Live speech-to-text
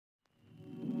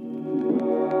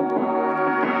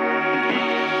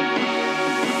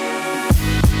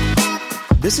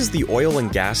This is the Oil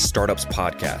and Gas Startups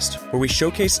Podcast, where we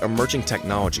showcase emerging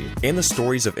technology and the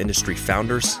stories of industry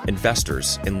founders,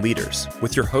 investors, and leaders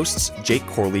with your hosts, Jake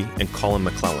Corley and Colin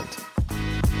McClelland.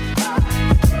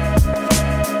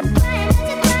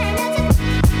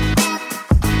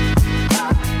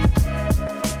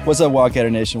 What's up,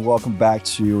 Wildcatter Nation? Welcome back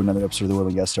to another episode of the Oil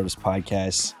and Gas Startups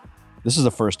Podcast. This is the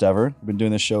first ever. We've been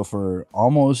doing this show for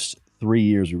almost 3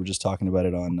 years. We were just talking about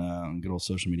it on good old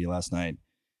social media last night.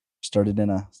 Started in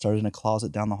a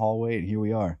closet down the hallway, and here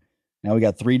we are. Now we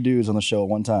got 3 dudes on the show at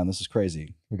one time. This is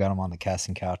crazy. We got them on the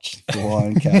casting couch.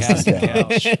 One casting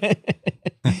couch.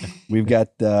 We've got,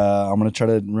 I'm going to try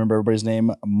to remember everybody's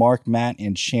name, Mark, Matt,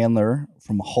 and Chandler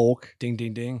from Hulk. Ding,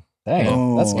 ding, ding. Dang,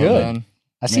 Oh, that's good. man.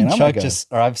 I've seen I'm Chuck like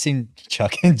I've seen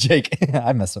Chuck and Jake.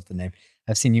 I messed up the name.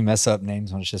 I've seen you mess up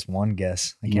names when it's just one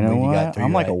guess. I can't You know believe what? you got 3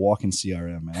 I'm like right. a walking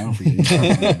CRM, man. I don't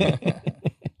forget.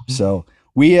 So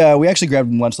we actually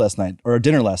grabbed lunch last night, or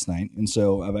dinner last night, and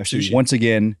so I've actually Sushi. once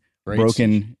again Great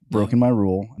broken sushi. my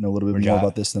rule. I know a little bit Where'd more y'all-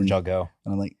 about this than Where'd y'all go?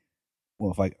 and I'm like,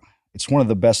 well, it's one of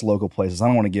the best local places. I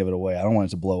don't want to give it away. I don't want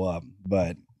it to blow up.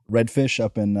 But Redfish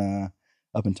up in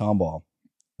Tomball.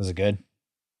 Was it good?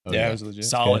 Oh, It was legit.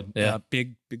 Solid. Good. Yeah.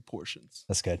 Big portions.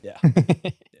 That's good. Yeah.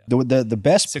 The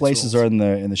best 6 places rolls. are in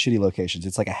the shitty locations.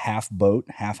 It's like a half boat,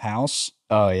 half house.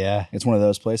 Oh yeah. It's one of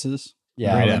those places.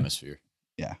 Yeah. Great I don't atmosphere.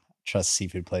 trust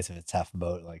seafood place if it's half a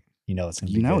boat. Like it's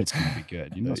gonna be You know good. it's gonna be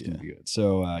good. You know Oh, it's gonna be good.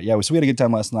 So so we had a good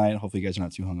time last night. Hopefully you guys are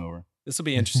not too hungover. This will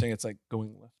be interesting. It's like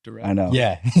going left to right. I know.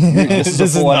 Yeah. This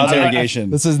is a full not-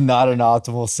 interrogation. This is not an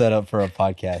optimal setup for a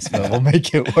podcast, but we'll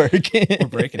make it work. We're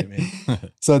breaking it,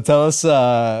 man. So tell us,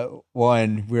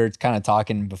 one, we were kind of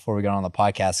talking before we got on the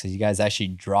podcast because you guys actually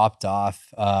dropped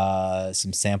off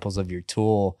some samples of your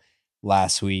tool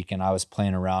last week, and I was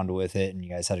playing around with it, and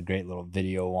you guys had a great little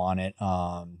video on it.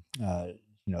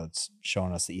 It's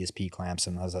showing us the ESP clamps,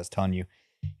 and as I was telling you,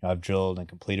 I've drilled and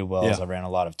completed wells. Yeah. I ran a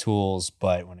lot of tools,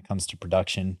 but when it comes to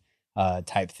production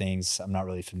type things, I'm not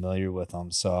really familiar with them.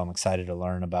 So I'm excited to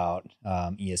learn about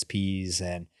ESPs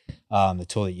and the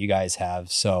tool that you guys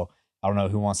have. So I don't know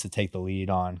who wants to take the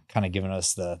lead on kind of giving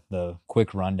us the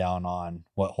quick rundown on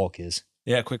what Hulk is.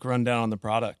 Yeah. Quick rundown on the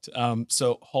product.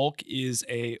 So Hulk is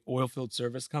a oil field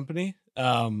service company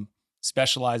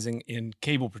specializing in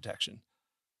cable protection.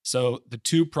 So the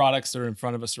 2 products that are in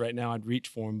front of us right now, I'd reach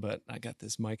for them, but I got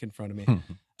this mic in front of me.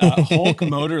 Hulk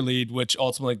motor lead, which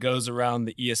ultimately goes around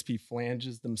the ESP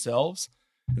flanges themselves.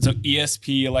 And so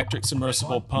ESP electric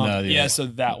submersible pump. No, yeah. So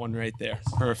that one right there.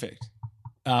 Perfect.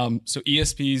 So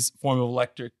ESP's form of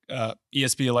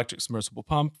ESP electric submersible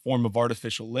pump, form of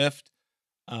artificial lift.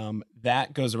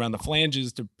 That goes around the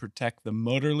flanges to protect the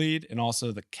motor lead and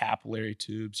also the capillary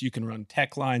tubes. You can run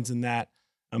tech lines in that.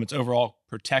 It's overall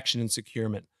protection and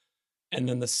securement. And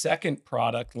then the second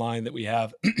product line that we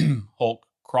have, Hulk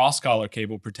cross collar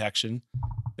cable protection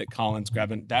that Colin's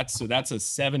grabbing. That's a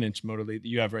 7-inch motor lead that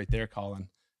you have right there, Colin.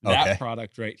 That Okay.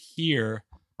 product right here.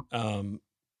 I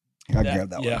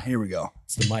grabbed that yeah. one. Here we go.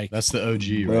 It's the mic. That's the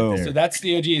OG Boom. right there. So that's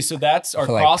the OG. So that's our I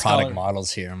feel like cross product collar,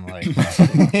 models here. I'm like,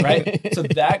 right? So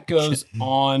that goes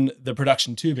on the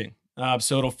production tubing.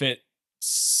 So it'll fit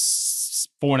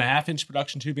 4.5-inch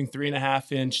production tubing,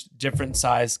 3.5-inch different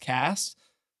size cast.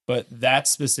 But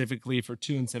that's specifically for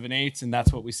 2 7/8, and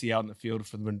that's what we see out in the field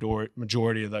for the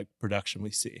majority of the production we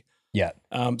see. yeah.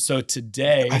 So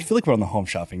today, I feel like we're on the Home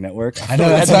Shopping Network. I know,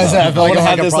 that's what I said. I feel like wanna I'm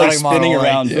have like a this like product model, spinning like,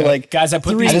 around. yeah. Like guys, I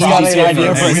put I these I just got props an here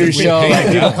idea for a new show.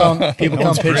 Like people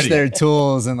come pitch pretty. their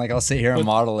tools, and like I'll sit here and Put-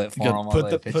 model it for them.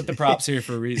 Put the props here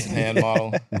for a reason. Hand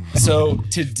model. So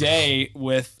today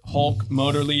with Hulk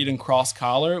motor lead and cross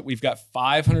collar, we've got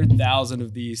 500,000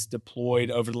 of these deployed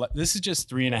over this is just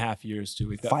 3.5 years too.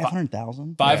 We've got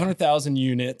 500,000. 500,000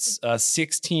 units,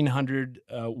 1,600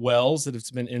 wells that have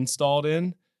been installed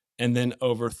in, and then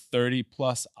over 30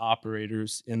 plus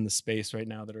operators in the space right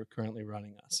now that are currently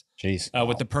running us. Jeez.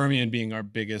 With the Permian being our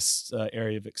biggest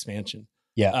area of expansion.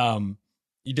 Yeah.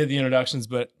 You did the introductions,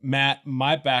 but Matt,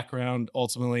 my background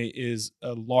ultimately is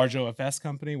a large OFS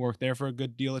company, worked there for a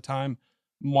good deal of time.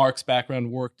 Mark's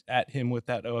background worked at him with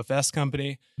that OFS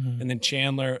company. And then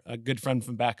Chandler, a good friend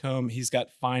from back home, he's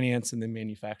got finance and then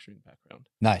manufacturing background.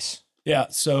 Nice. Yeah.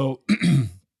 So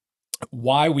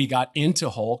why we got into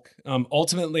Hulk,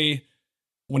 ultimately,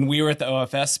 when we were at the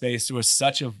OFS space, there was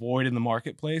such a void in the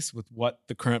marketplace with what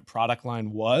the current product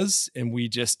line was. And we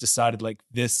just decided like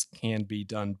this can be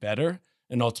done better.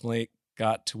 And ultimately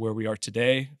got to where we are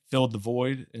today, filled the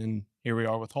void, and here we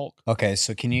are with Hulk. Okay,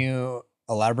 so can you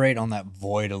elaborate on that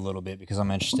void a little bit, because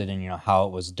I'm interested in how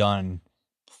it was done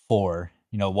before.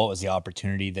 What was the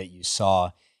opportunity that you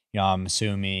saw, I'm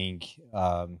assuming,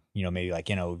 maybe like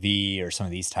NOV or some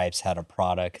of these types had a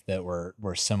product that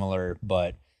were similar,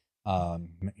 but,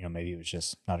 maybe it was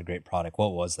just not a great product.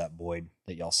 What was that, Boyd,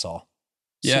 that y'all saw?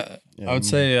 Yeah, I would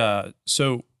say,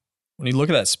 so when you look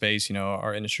at that space,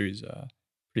 our industry is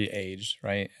pretty aged,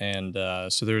 right? And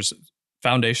so there's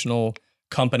foundational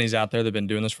companies out there that have been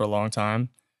doing this for a long time.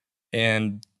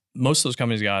 And most of those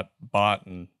companies got bought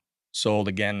and sold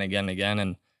again and again and again,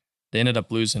 and they ended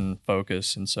up losing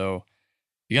focus. And so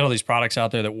you got all these products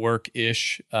out there that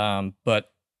work-ish,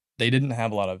 but they didn't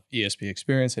have a lot of ESP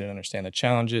experience. They didn't understand the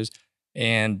challenges,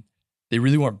 and they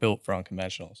really weren't built for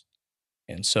unconventionals.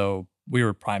 And so we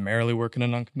were primarily working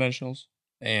in unconventionals,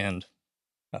 and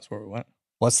that's where we went.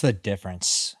 What's the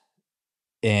difference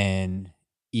in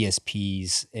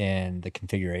ESPs and the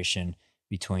configuration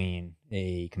between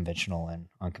a conventional and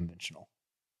unconventional?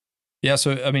 Yeah,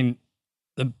 so I mean,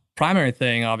 the primary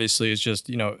thing obviously is just,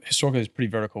 historically it's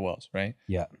pretty vertical wells, right?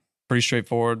 Yeah. Pretty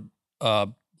straightforward. A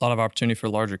lot of opportunity for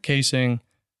larger casing,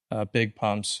 big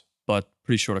pumps, but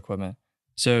pretty short equipment.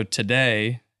 So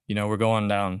today, we're going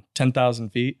down 10,000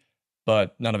 feet,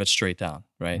 but none of it's straight down,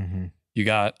 right? Mm-hmm. You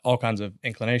got all kinds of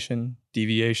inclination,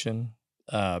 deviation,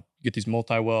 you get these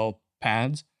multi-well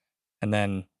pads, and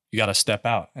then you got to step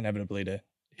out inevitably to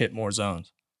hit more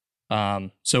zones.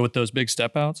 So with those big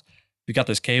step outs, you got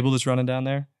this cable that's running down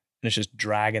there, and it's just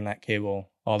dragging that cable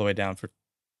all the way down for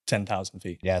 10,000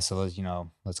 feet. Yeah. So those,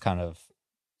 that's kind of,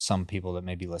 some people that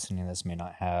may be listening to this may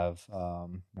not have,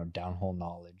 downhole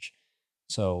knowledge.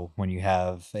 So when you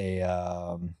have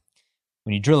when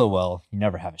you drill a well, you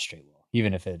never have a straight well,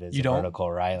 even if it is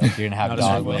vertical, right? Like you're gonna have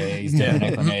dog legs, different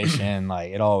inclination,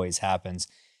 like it always happens.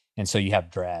 And so you have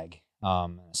drag,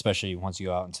 especially once you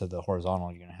go out into the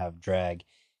horizontal, you're gonna have drag.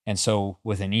 And so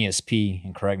with an ESP,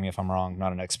 and correct me if I'm wrong,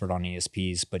 not an expert on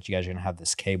ESPs, but you guys are gonna have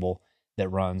this cable that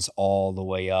runs all the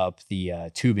way up the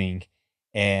tubing.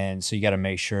 And so you got to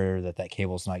make sure that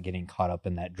cable's not getting caught up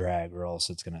in that drag, or else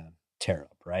it's gonna tear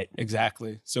up, right?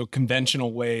 Exactly. So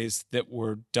conventional ways that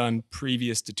were done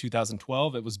previous to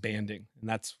 2012, it was banding. And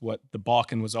that's what the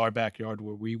Bakken was, our backyard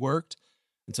where we worked.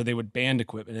 And so they would band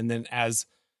equipment. And then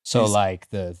like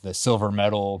the silver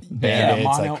metal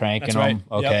bandits, like cranking them.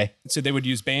 Okay. Yep. So they would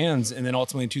use bands. And then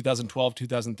ultimately in 2012,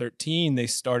 2013, they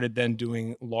started then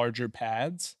doing larger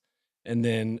pads. And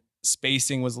then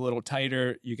spacing was a little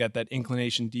tighter. You got that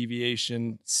inclination,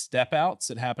 deviation, step outs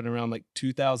that happened around like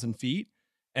 2,000 feet.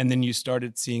 And then you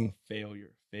started seeing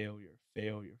failure. And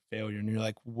you're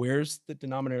like, where's the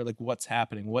denominator? Like, what's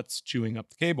happening? What's chewing up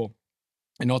the cable?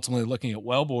 And ultimately looking at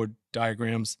wellbore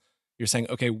diagrams, you're saying,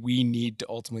 okay, we need to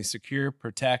ultimately secure,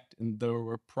 protect. And there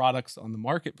were products on the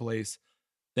marketplace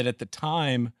that at the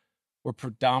time were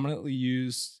predominantly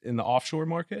used in the offshore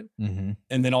market. Mm-hmm.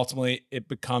 And then ultimately it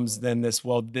becomes then this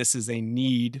is a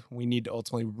need. We need to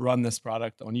ultimately run this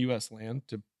product on U.S. land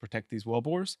to protect these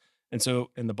wellbores. And so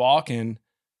in the Bakken,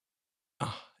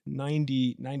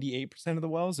 98% of the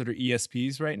wells that are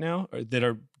ESPs right now, or that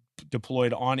are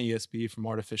deployed on ESP from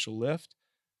artificial lift,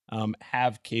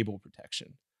 have cable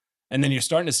protection. And then you're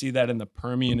starting to see that in the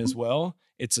Permian as well.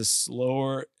 It's a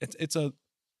slower, the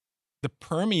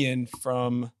Permian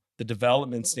from the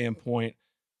development standpoint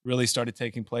really started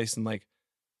taking place in like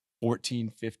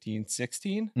 14, 15,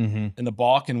 16. Mm-hmm. And the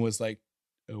Bakken was like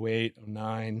 08,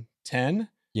 09, 10.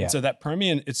 Yeah. And so that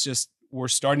Permian, we're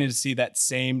starting to see that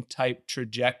same type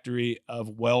trajectory of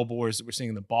wellbores that we're seeing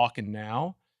in the Bakken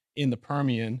now in the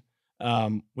Permian,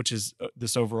 which is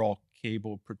this overall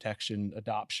cable protection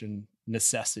adoption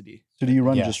necessity. So do you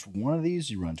run just one of these?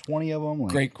 You run 20 of them?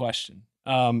 Great question.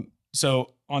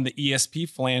 So on the ESP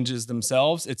flanges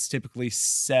themselves, it's typically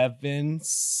 7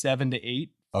 to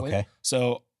 8. Okay.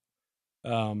 So,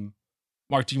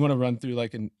 Mark, do you want to run through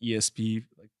like an ESP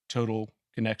like total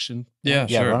connection? Yeah,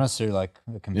 sure. Run us through like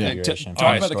the configuration.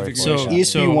 Talk about the configuration.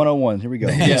 ESP 101. Here we go.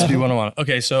 ESP 101.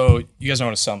 Okay, so you guys know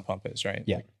what a sump pump is, right?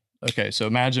 Yeah. Okay, so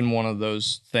imagine one of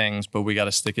those things, but we got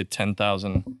to stick it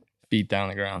 10,000 feet down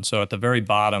the ground. So at the very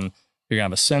bottom, you're gonna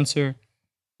have a sensor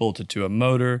bolted to a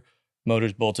motor.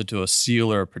 Motor's bolted to a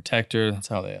seal or a protector. That's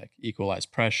how they like equalize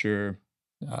pressure.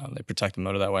 They protect the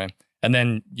motor that way. And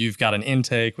then you've got an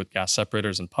intake with gas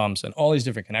separators and pumps and all these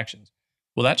different connections.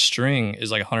 Well, that string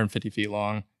is like 150 feet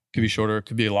long. Could be shorter,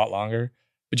 could be a lot longer,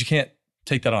 but you can't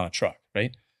take that on a truck,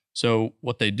 right? So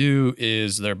what they do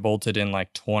is they're bolted in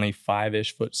like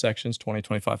 25-ish foot sections,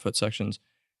 25 foot sections.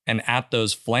 And at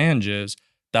those flanges,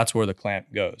 that's where the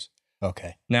clamp goes.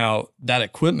 Okay. Now that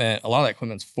equipment, a lot of that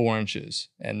equipment's 4 inches.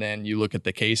 And then you look at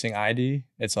the casing ID,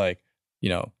 it's like,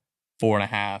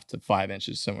 4.5 to 5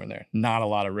 inches, somewhere in there. Not a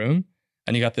lot of room.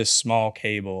 and you got this small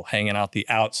cable hanging out the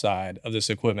outside of this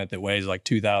equipment that weighs like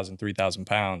 2,000, 3,000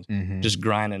 pounds, just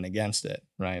grinding against it,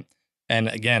 right? And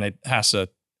again, it has to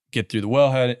get through the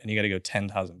wellhead, and you got to go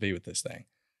 10,000 feet with this thing.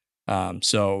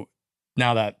 So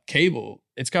now that cable,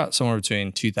 it's got somewhere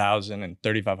between 2,000 and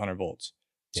 3,500 volts.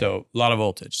 So a lot of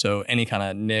voltage. So any kind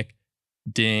of nick,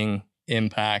 ding,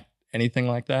 impact, anything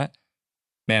like that,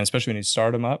 man, especially when you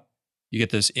start them up, you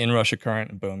get this inrush of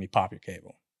current, and boom, you pop your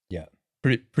cable. Yeah.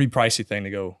 Pretty pricey thing to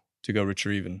go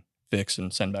retrieve and fix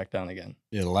and send back down again.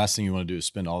 Yeah, the last thing you want to do is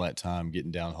spend all that time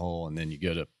getting downhole, and then you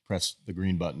go to press the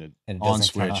green button And it on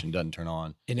doesn't turn switch on. and doesn't turn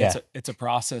on. And Yeah. it's a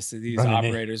process that these Running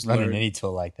operators running learn. any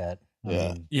tool like that. I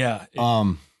Yeah. mean, Yeah.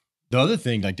 The other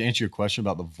thing, like to answer your question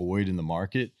about the void in the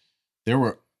market, there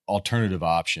were alternative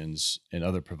options and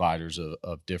other providers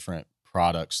of different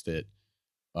products that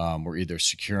were either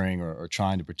securing or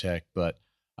trying to protect. But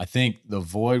I think the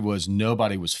void was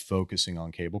nobody was focusing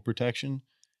on cable protection.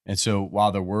 And so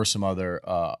while there were some other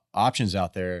options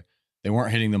out there, they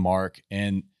weren't hitting the mark,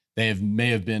 and may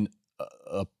have been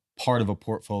a part of a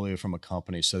portfolio from a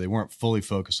company. So they weren't fully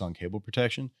focused on cable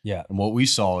protection. Yeah. And what we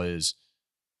saw is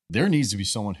there needs to be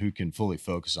someone who can fully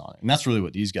focus on it. And that's really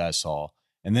what these guys saw.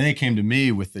 And then they came to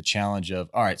me with the challenge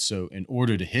of, all right, so in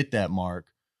order to hit that mark,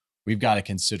 we've got to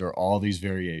consider all these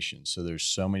variations. So there's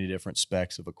so many different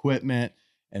specs of equipment.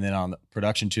 And then on the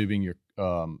production tubing, you're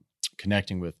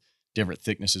connecting with different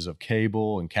thicknesses of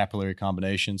cable and capillary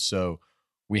combinations. So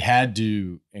we had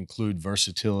to include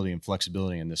versatility and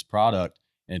flexibility in this product.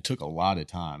 And it took a lot of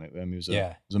time. It was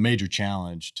a major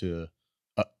challenge to,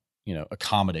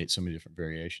 accommodate so many different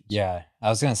variations. Yeah. I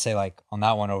was going to say, like, on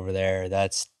that one over there,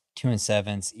 that's 2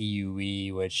 7/7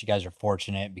 EUE, which you guys are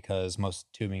fortunate because most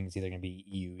tubing is either going to be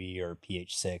EUE or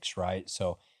PH6, right?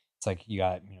 So it's like you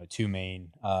got, two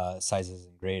main sizes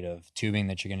and grade of tubing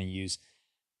that you're going to use.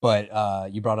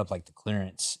 But you brought up like the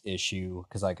clearance issue,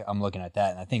 because like I'm looking at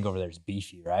that and I think over there is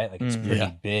beefy, right? Like it's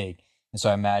pretty big. And so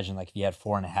I imagine like if you had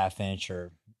 4.5 inch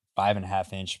or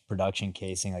 5.5 inch production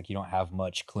casing, like you don't have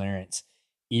much clearance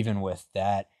even with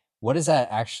that. What is that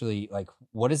actually like?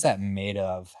 What is that made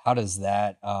of? How does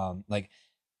that like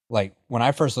when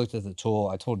I first looked at the tool,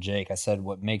 I told Jake, I said,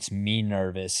 what makes me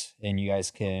nervous, and you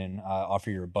guys can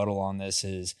offer your rebuttal on this,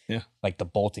 is like the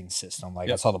bolting system. Like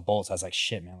I saw the bolts, I was like,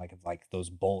 shit, man, like those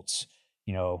bolts,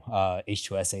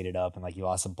 H2S ate it up, and like you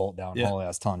lost a bolt down hole. I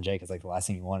was telling Jake, it's like the last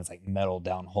thing you want is like metal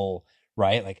down hole,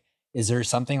 right? Like, is there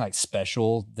something like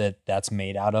special that's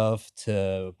made out of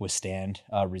to withstand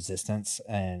resistance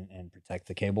and protect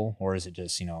the cable, or is it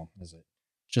just is it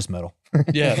just metal?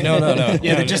 Yeah, no.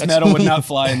 Yeah, just metal would not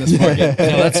fly in this market.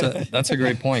 No, that's a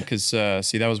great point, because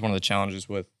see, that was one of the challenges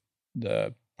with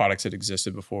the products that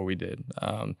existed before we did.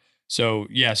 So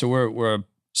we're a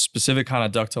specific kind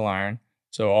of ductile iron.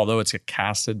 So although it's a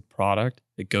casted product,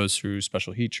 it goes through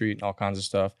special heat treat and all kinds of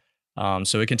stuff.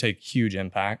 So it can take huge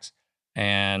impacts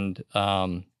and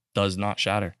does not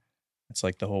shatter. It's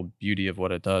like the whole beauty of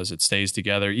what it does. It stays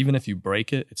together. Even if you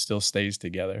break it, it still stays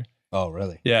together. Oh,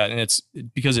 really? Yeah, and it's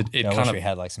because it I kind wish of we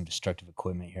had like some destructive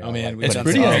equipment here. Oh, man, like, we've put done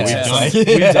it some together. tests. We've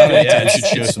done it. Yeah, We should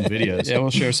show some videos. Yeah, we'll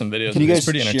share some videos. Can you guys It's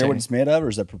pretty share entertaining. what it's made of, or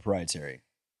is that proprietary?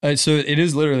 So it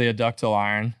is literally a ductile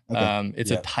iron. Okay.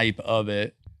 It's a type of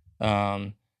it.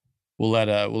 We'll let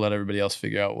everybody else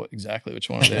figure out exactly which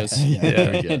one it is.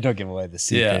 There we go. Don't give away the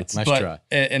Yeah, secrets. Nice but, try.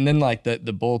 And then like the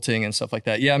bolting and stuff like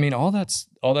that. Yeah, I mean all that's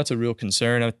a real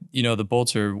concern. The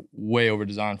bolts are way over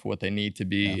designed for what they need to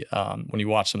be. When you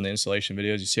watch some of the installation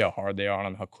videos, you see how hard they are on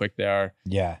them, how quick they are.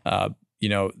 Yeah.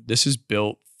 This is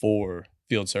built for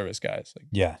field service guys.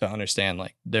 Like, to understand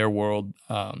like their world.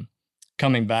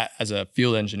 Coming back as a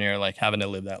field engineer, like having to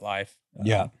live that life.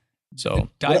 So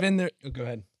Dive in there. Oh, go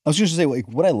ahead. I was just going to say,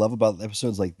 like, what I love about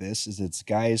episodes like this is it's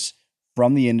guys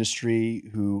from the industry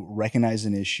who recognize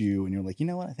an issue, and you're like, you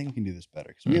know what, I think we can do this better.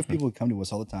 Because we have people who come to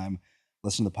us all the time,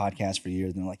 listen to the podcast for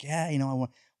years, and they're like, yeah, I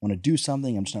want to do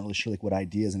something. I'm just not really sure like what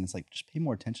ideas. And it's like, just pay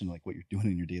more attention to like what you're doing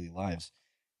in your daily lives.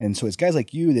 And so it's guys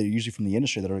like you that are usually from the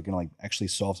industry that are going to like actually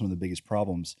solve some of the biggest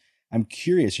problems. I'm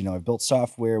curious, I've built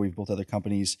software, we've built other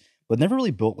companies, but never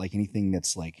really built like anything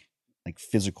that's like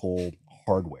physical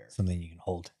hardware. Something you can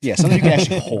hold. Yeah, something you can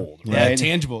actually hold, right? Yeah,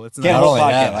 tangible. It's Yeah, Not whole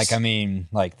only that, podcast. like, I mean,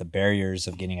 like the barriers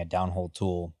of getting a downhole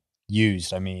tool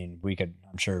used. I mean,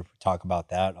 I'm sure talk about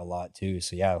that a lot too.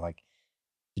 So yeah, like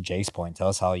to Jake's point, tell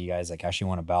us how you guys like actually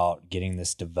went about getting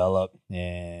this developed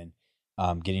and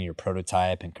getting your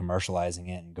prototype and commercializing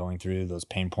it and going through those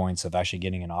pain points of actually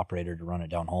getting an operator to run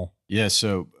it downhole. Yeah,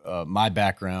 so my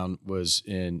background was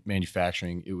in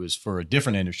manufacturing. It was for a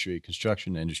different industry,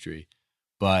 construction industry,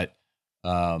 but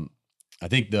I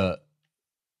think the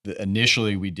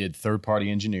initially we did third-party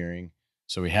engineering,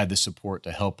 So we had the support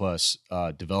to help us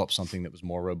develop something that was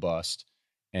more robust.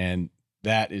 And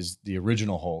that is the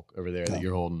original Hulk over there that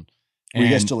you're holding. Were you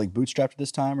guys still like bootstrapped at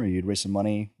this time, or you'd raise some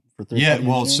money for third-party Yeah,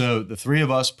 well, engineering? so the three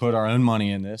of us put our own money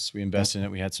in this. We invested in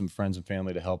it. We had some friends and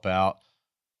family to help out.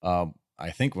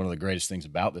 I think one of the greatest things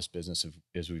about this business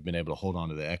is we've been able to hold on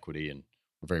to the equity, and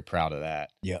we're very proud of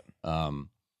that. Yep.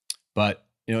 But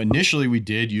initially we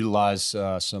did utilize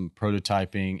some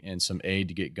prototyping and some aid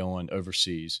to get going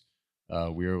overseas.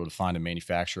 We were able to find a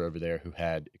manufacturer over there who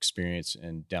had experience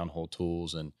in downhole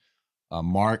tools, and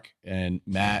Mark and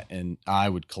Matt and I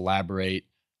would collaborate.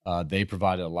 They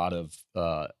provided a lot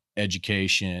of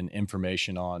education,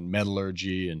 information on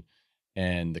metallurgy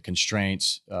and the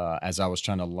constraints as I was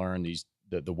trying to learn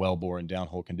the wellbore and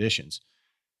downhole conditions.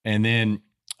 And then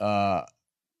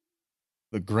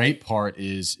the great part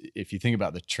is if you think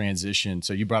about the transition.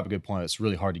 So you brought up a good point. It's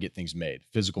really hard to get things made,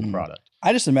 physical product.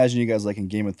 I just imagine you guys like in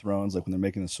Game of Thrones, like when they're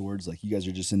making the swords, like you guys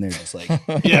are just in there, just like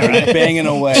Yeah, right. banging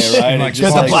away, right? Like, And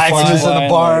just the like blacksmith's in the flying,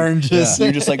 barn. like, Just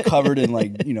you're just like covered in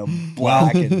like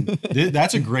black. And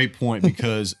That's a great point,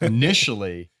 because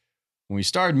initially when we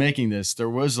started making this, there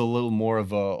was a little more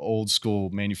of a old school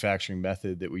manufacturing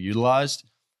method that we utilized.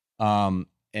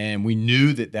 And we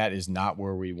knew that is not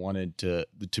where we wanted to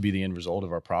be the end result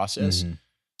of our process. Mhm.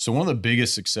 So one of the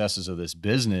biggest successes of this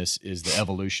business is the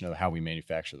evolution of how we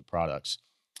manufacture the products.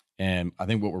 And I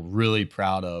think what we're really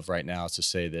proud of right now is to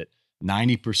say that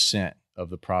 90% of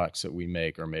the products that we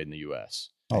make are made in the US.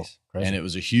 Nice. Crazy. And it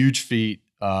was a huge feat.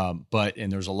 But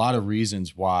there's a lot of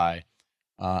reasons why.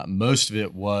 Most of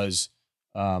it was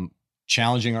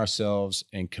challenging ourselves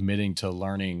and committing to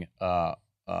learning.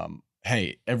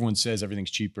 Hey, everyone says everything's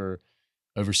cheaper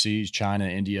overseas, China,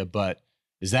 India, but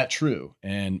is that true?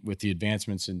 And with the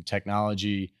advancements in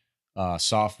technology,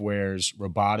 softwares,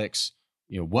 robotics,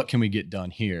 what can we get done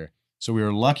here? So we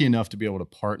were lucky enough to be able to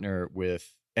partner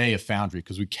with a foundry,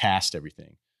 because we cast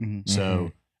everything. Mhm.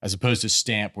 So as opposed to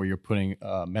stamp where you're putting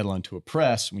metal into a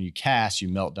press, when you cast, you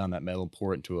melt down that metal and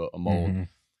pour it into a mold. Mhm.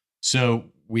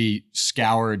 So we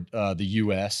scoured the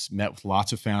U.S., met with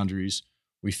lots of foundries.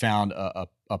 We found a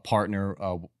partner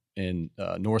in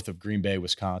north of Green Bay,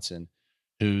 Wisconsin,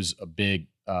 who's a big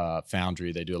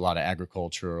foundry. They do a lot of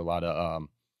agriculture, a lot of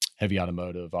heavy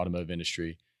automotive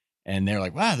industry. And they're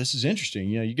like, wow, this is interesting.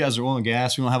 You guys are oil and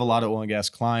gas. We don't have a lot of oil and gas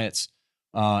clients.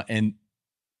 And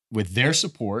with their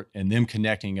support and them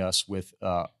connecting us with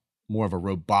more of a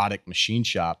robotic machine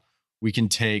shop, we can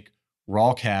take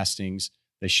raw castings.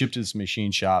 They ship to this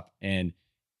machine shop, and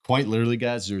quite literally,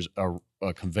 guys, there's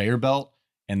a conveyor belt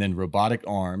and then robotic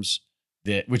arms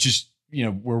which is,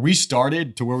 where we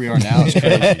started to where we are now is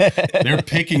crazy. They're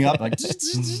picking up like,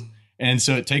 and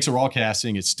so it takes a raw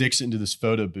casting, it sticks into this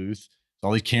photo booth.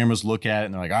 All these cameras look at it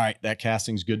and they're like, all right, that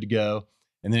casting's good to go.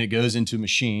 And then it goes into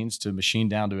machines to machine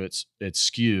down to its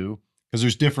skew, because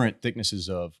there's different thicknesses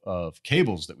of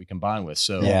cables that we combine with.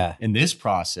 So in this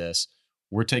process,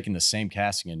 we're taking the same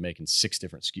casting and making 6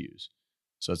 different skews.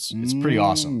 So it's pretty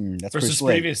awesome. That's pretty Versus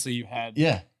slick. previously you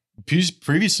had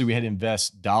Previously, we had to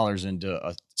invest dollars into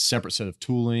a separate set of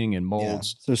tooling and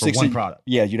molds So for one product.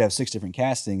 Yeah, you'd have 6 different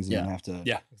castings and Yeah. then have to.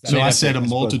 yeah. So I said a I suppose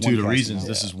multitude one of casting reasons. out.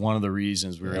 This is one of the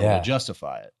reasons we were able Yeah. to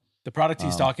justify it. The product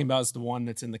he's Um, talking about is the one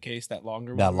that's in the case, that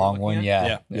longer one. That we're long looking one,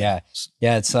 at? yeah.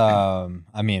 It's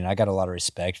I mean, I got a lot of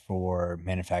respect for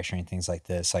manufacturing things like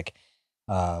this. Like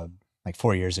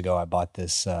 4 years ago, I bought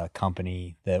this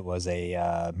company that was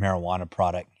a marijuana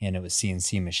product, and it was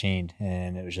CNC machined,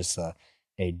 and it was just a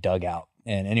dugout.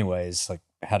 And anyways, like,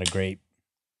 had a great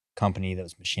company that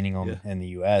was machining them in the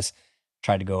U.S.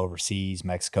 Tried to go overseas,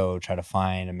 Mexico, try to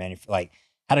find a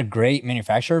had a great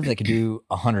manufacturer that could do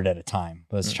 100 at a time,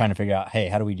 but was trying to figure out, hey,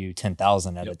 how do we do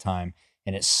 10,000 at a time?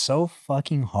 And it's so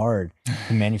fucking hard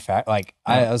to manufacture. Like,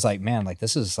 I was like, man, like,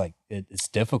 this is like, it's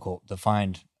difficult to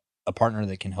find a partner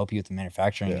that can help you with the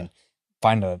manufacturing and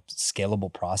find a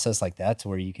scalable process like that to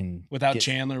where you can. Without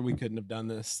Chandler, we couldn't have done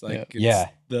this. Like,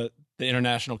 the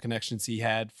international connections he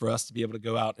had for us to be able to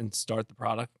go out and start the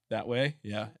product that way.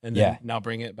 Yeah. And then now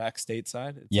bring it back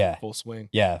stateside. It's in full swing.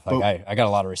 Yeah. Like, I got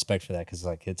a lot of respect for that, because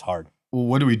like, it's hard. Well,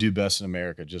 what do we do best in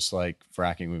America? Just like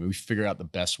fracking, we figure out the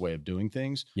best way of doing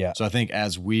things. Yeah. So I think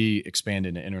as we expand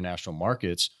into international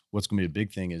markets, what's going to be a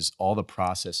big thing is all the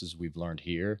processes we've learned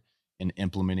here and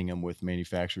implementing them with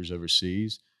manufacturers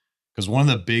overseas. Because one of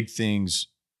the big things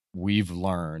we've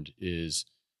learned is,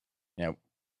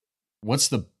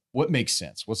 what makes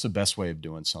sense? What's the best way of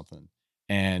doing something?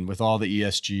 And with all the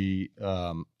ESG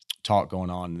talk going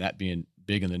on, and that being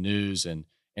big in the news and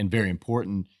very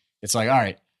important, it's like, all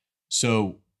right,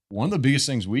 so one of the biggest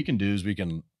things we can do is we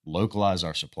can localize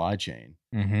our supply chain.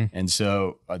 Mm-hmm. And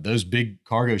so those big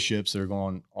cargo ships that are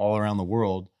going all around the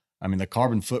world, I mean, the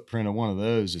carbon footprint of one of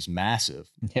those is massive.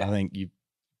 Yeah. I think you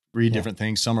read different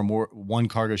things. Some are more, one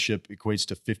cargo ship equates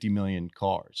to 50 million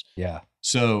cars. Yeah.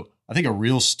 So I think a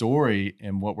real story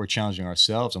and what we're challenging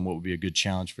ourselves and what would be a good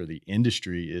challenge for the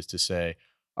industry is to say,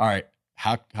 all right,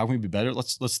 how can we be better?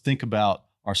 Let's think about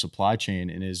our supply chain.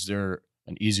 And is there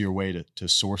an easier way to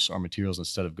source our materials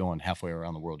instead of going halfway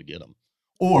around the world to get them?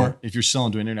 Or if you're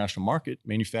selling to an international market,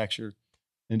 manufacture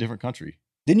in a different country.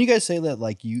 Didn't you guys say that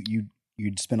like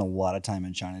you'd spend a lot of time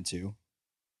in China too?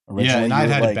 Yeah, and you I'd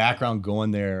were had like- a background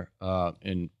going there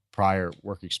in prior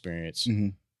work experience.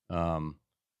 Mhm.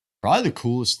 Probably the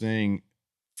coolest thing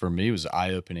for me was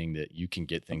eye-opening that you can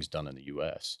get things done in the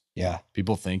U.S. Yeah.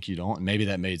 People think you don't. And maybe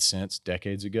that made sense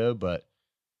decades ago, but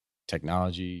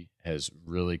technology has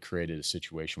really created a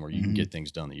situation where you can Mhm. get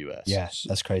things done in the U.S. Yeah,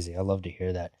 that's crazy. I love to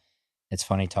hear that. It's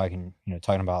funny talking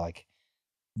about like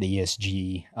the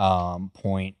ESG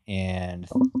point and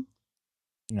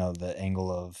the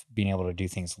angle of being able to do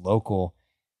things local.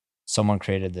 Someone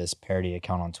created this parody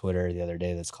account on Twitter the other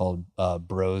day that's called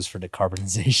Bros for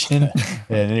Decarbonization.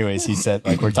 And anyways, he said,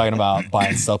 like, we're talking about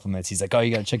buying supplements. He's like, oh,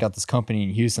 you got to check out this company in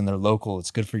Houston. They're local.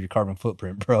 It's good for your carbon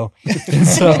footprint, bro. And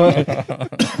so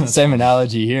same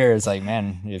analogy here. It's like,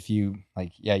 man, if you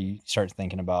you start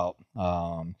thinking about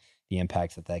the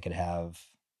impact that could have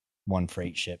one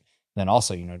freight ship. Then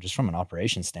also, just from an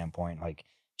operations standpoint, like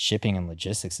shipping and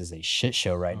logistics is a shit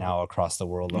show right now across the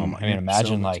world. I mean,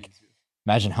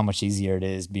 imagine how much easier it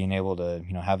is being able to,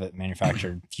 have it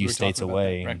manufactured a few states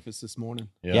away. Breakfast this morning.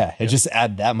 It just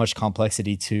add that much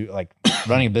complexity to like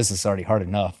running a business is already hard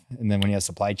enough. And then when you have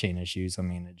supply chain issues, I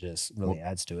mean, it just really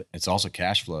adds to it. It's also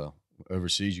cash flow.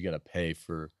 Overseas, you got to pay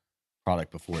for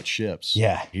product before it ships.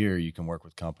 Yeah. Here, you can work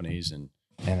with companies and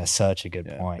that's such a good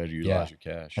point. better utilize your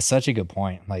cash. That's such a good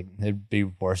point. Like it'd be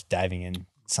worth diving in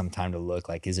sometime to look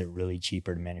like, is it really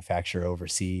cheaper to manufacture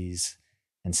overseas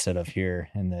instead of here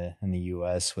in the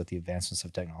US with the advancements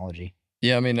of technology?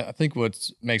 Yeah, I mean, I think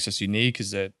what makes us unique is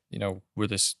that, we're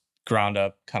this ground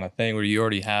up kind of thing where you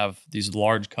already have these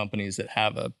large companies that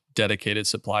have a dedicated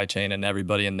supply chain and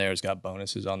everybody in there has got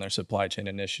bonuses on their supply chain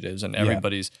initiatives and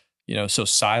everybody's, so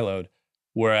siloed.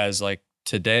 Whereas like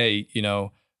today,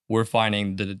 we're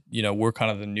finding that, we're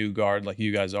kind of the new guard like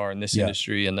you guys are in this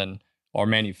industry. And then our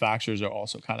manufacturers are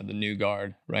also kind of the new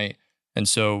guard, right? And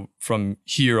so from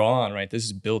here on, right, this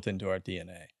is built into our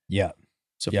DNA. Yeah.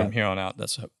 So from here on out,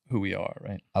 that's who we are,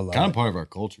 right? I love kind it. of part of our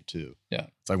culture too. Yeah.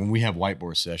 It's like when we have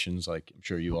whiteboard sessions, like I'm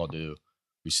sure you all do,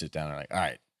 we sit down and like, all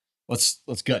right, let's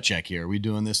gut check here. Are we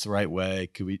doing this the right way?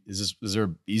 Is there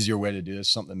an easier way to do this?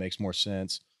 Something that makes more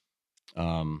sense?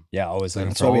 Always looking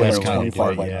That's for why we ways have to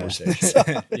 25 avoid, whiteboard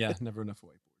sessions. Yeah, never enough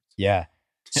whiteboards. Yeah.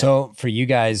 So for you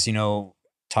guys,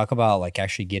 talk about like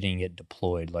actually getting it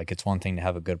deployed. Like it's one thing to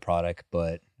have a good product,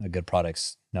 but a good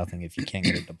product's nothing if you can't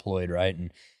get it deployed, right?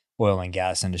 And oil and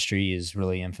gas industry is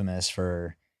really infamous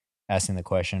for asking the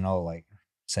question,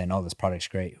 saying, this product's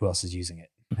great. Who else is using it?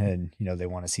 And, they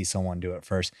want to see someone do it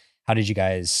first. How did you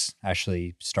guys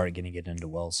actually start getting it into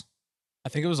wells? I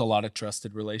think it was a lot of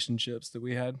trusted relationships that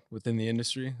we had within the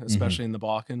industry, especially in the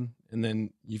Bakken. And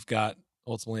then you've got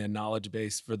ultimately a knowledge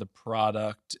base for the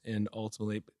product, and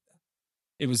ultimately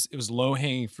it was low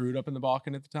hanging fruit up in the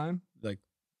Bakken at the time. Like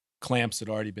clamps had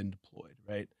already been deployed,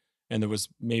 right? And there was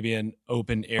maybe an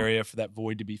open area for that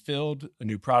void to be filled, a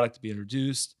new product to be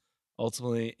introduced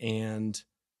ultimately. And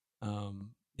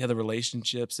the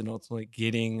relationships and ultimately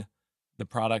getting the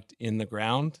product in the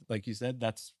ground, like you said,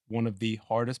 that's one of the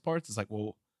hardest parts. It's like,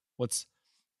 well,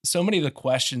 so many of the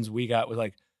questions we got was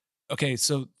like, okay,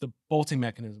 so the bolting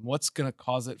mechanism, what's going to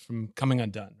cause it from coming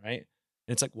undone, right?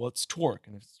 And it's like, well, it's torque.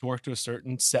 And if it's torque to a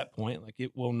certain set point, like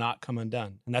it will not come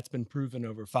undone. And that's been proven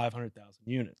over 500,000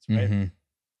 units, right? Mm-hmm.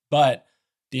 But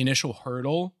the initial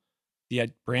hurdle, the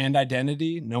brand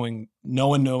identity, knowing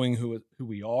who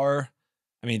we are,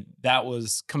 I mean, that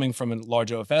was coming from a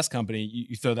large OFS company.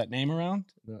 You throw that name around,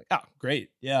 they're like, oh, great.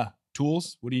 Yeah.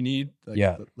 Tools. What do you need?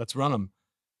 Like, let's run them.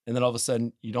 And then all of a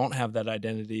sudden you don't have that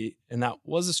identity. And that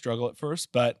was a struggle at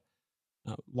first, but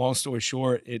long story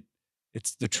short,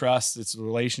 it's the trust, it's the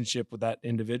relationship with that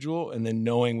individual. And then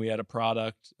knowing we had a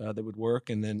product that would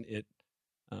work. And then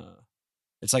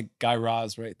it's like Guy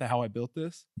Raz, right? How I built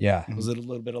this. Yeah. Was it a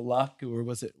little bit of luck or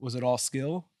was it all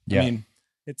skill? Yeah. I mean,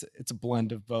 it's a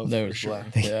blend of both. There's for sure. luck,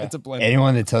 yeah. It's a blend.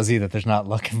 Anyone that tells you that there's not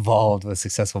luck involved with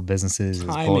successful businesses is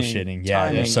bullshitting.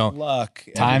 Yeah. There's luck,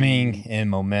 timing and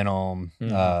momentum,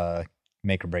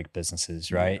 make or break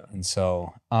businesses. Right. Yeah. And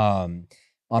so, on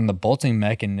the bolting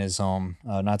mechanism,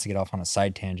 not to get off on a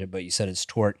side tangent, but you said it's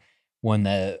torque.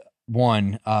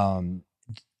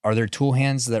 Are there tool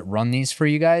hands that run these for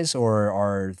you guys, or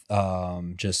are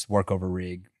just workover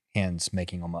rig hands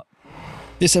making them up?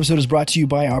 This episode is brought to you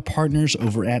by our partners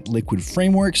over at Liquid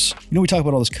Frameworks. You know, we talk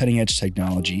about all this cutting edge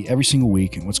technology every single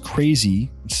week. And what's crazy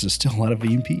is there's still a lot of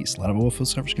VMPs, a lot of oilfield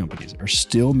service companies are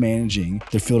still managing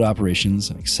their field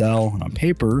operations in Excel and on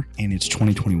paper. And it's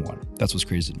 2021. That's what's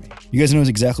crazy to me. You guys know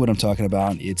exactly what I'm talking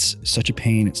about. It's such a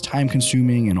pain. It's time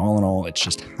consuming. And all in all, it's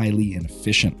just highly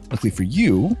inefficient. Luckily for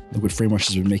you, Liquid Frameworks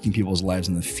has been making people's lives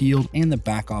in the field and the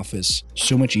back office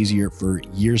so much easier for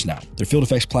years now. Their Field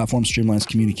Effects platform streamlines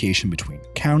communication between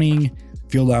accounting,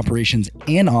 field operations,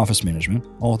 and office management,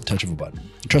 all at the touch of a button.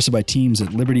 Trusted by teams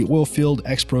at Liberty Oilfield,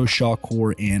 Expro,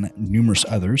 Shawcor, and numerous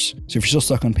others. So if you're still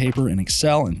stuck on paper and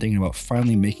Excel and thinking about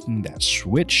finally making that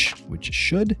switch, which you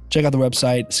should, check out the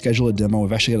website, schedule a demo.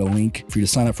 We've actually got a link for you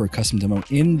to sign up for a custom demo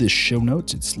in the show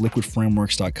notes. It's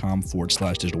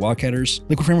liquidframeworks.com/Digital Wildcatters.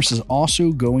 Liquid Frameworks is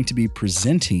also going to be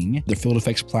presenting the Field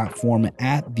Effects platform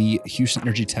at the Houston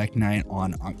Energy Tech Night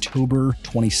on October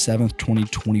 27th,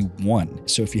 2021.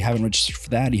 So if you haven't registered for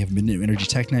that, you haven't been to Energy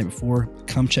Tech Night before,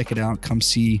 come check it out. Come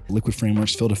see Liquid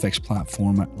Frameworks Field Effects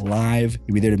platform live.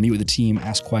 You'll be there to meet with the team,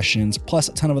 ask questions, plus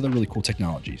a ton of other really cool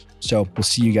technologies. So we'll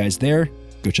see you guys there.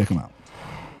 Go check them out.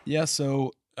 Yeah.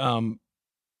 So the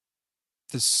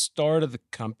start of the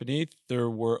company, there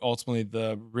were ultimately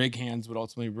the rig hands would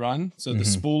ultimately run. So the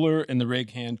spooler and the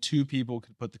rig hand, two people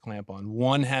could put the clamp on.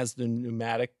 One has the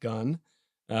pneumatic gun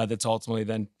that's ultimately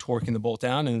then torquing the bolt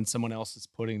down, and then someone else is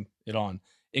putting it on.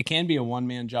 It can be a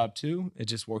one-man job too. It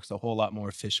just works a whole lot more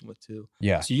efficient with two.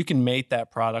 Yeah. So you can mate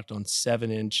that product on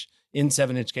 7-inch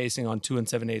casing on 2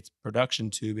 7/8 production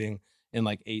tubing in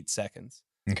like 8 seconds.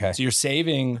 Okay. So you're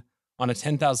saving on a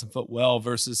 10,000 foot well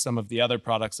versus some of the other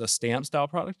products, a stamp style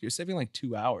product, you're saving like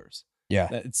 2 hours. Yeah.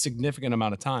 It's a significant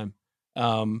amount of time.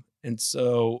 And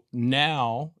so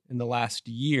now in the last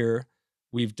year,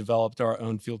 we've developed our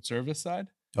own field service side.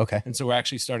 Okay. And so we're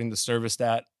actually starting to service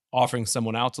that, offering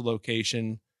someone out to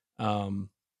location.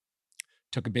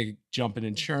 Took a big jump in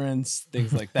insurance,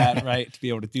 things like that, right? To be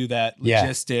able to do that, Yeah.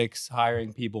 logistics,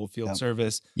 hiring people, field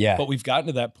service. Yeah. But we've gotten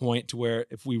to that point to where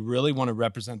if we really want to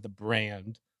represent the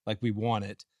brand like we want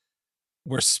it,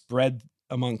 we're spread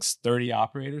amongst 30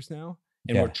 operators now.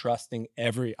 And Yeah. we're trusting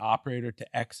every operator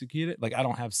to execute it. Like I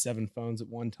don't have 7 phones at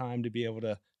one time to be able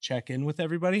to check in with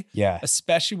everybody, Yeah.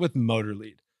 especially with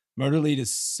MotorLead. MotorLead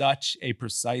is such a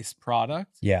precise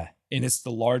product. Yeah. And it's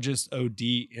the largest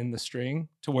OD in the string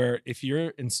to where if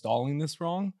you're installing this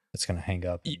wrong, It's going to hang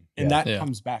up. and that Yeah.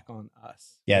 comes back on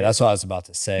us. Yeah, that's what I was about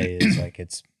to say. Is like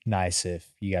it's nice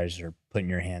if you guys are putting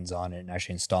your hands on it and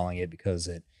actually installing it because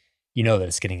that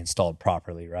it's getting installed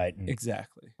properly, right? And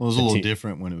Exactly. Well, it was a little Continue.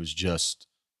 different when it was just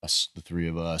us, the three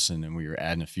of us, and then we were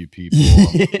adding a few people.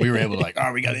 We were able to all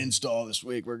right, we got to install this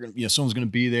week. We're gonna, someone's gonna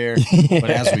be there. But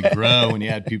as we grow and you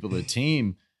add people to the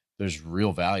team, there's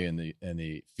real value in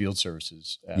the field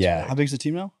services aspect. Yeah. How big's the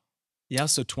team now? Yeah.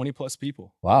 So 20 plus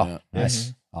people. Wow, Yeah.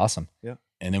 nice, awesome.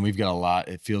 And then we've got a lot.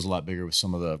 It feels a lot bigger with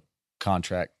some of the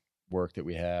contract work that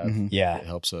we have. Mhm. Yeah, It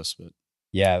helps us, but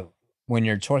yeah. When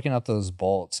you're torquing up those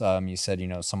bolts, you said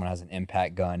someone has an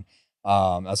impact gun.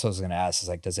 That's what I was going to ask. Is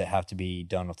like, does it have to be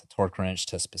done with a torque wrench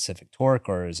to a specific torque,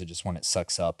 or is it just when it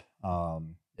sucks up?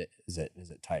 Is it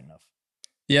tight enough?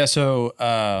 Yeah. So,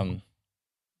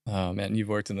 oh man, you've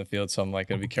worked in the field, so I'm like,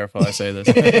 gotta be careful I say this.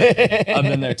 I've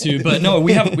been there too, but no,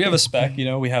 we have a spec.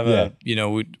 We have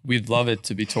we'd love it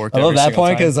to be torqued. I love every that single point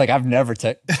time. because like I've never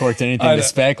torqued anything I to know.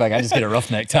 spec. Like I just get a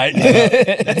roughneck tight.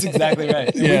 That's exactly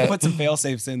right. Yeah. We put some fail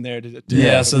safes in there to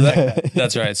Yeah, so protect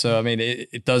that's right. So I mean,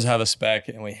 it does have a spec,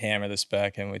 and we hammer the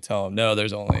spec, and we tell them, no,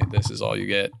 this is all you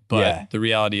get. But Yeah. the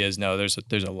reality is, no, there's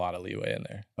a lot of leeway in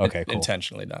there. Okay, cool.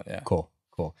 Intentionally done. Yeah. Cool.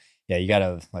 Yeah, you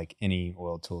gotta like any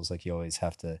oil tools, like you always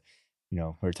have to. We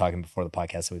were talking before the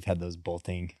podcast, so we've had those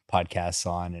bolting podcasts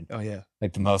on, and Oh yeah.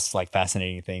 like the most like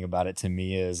fascinating thing about it to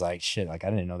me is like shit. Like I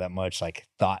didn't know that much like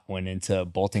thought went into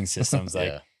bolting systems. Like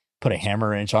yeah. put a hammer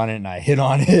wrench on it and I hit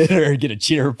on it, or get a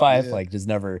cheater pipe. Yeah. Like just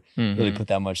never Mhm. really put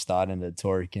that much thought into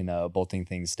torque and bolting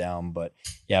things down. But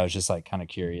yeah, I was just like kind of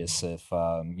curious if it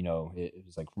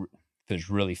was like if it was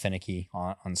really finicky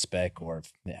on spec or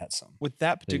if it had some. With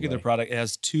that particular Leeway. product, it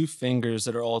has 2 fingers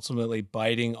that are ultimately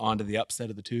biting onto the upset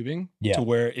of the tubing. Yeah. To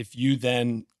where if you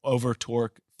then over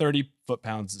torque 30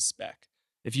 foot-pounds is spec.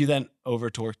 If you then over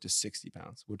torque to 60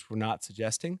 pounds, which we're not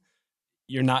suggesting,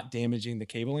 you're not damaging the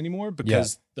cable anymore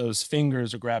because those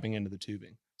fingers are grabbing into the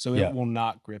tubing. So Yeah. it will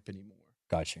not grip anymore.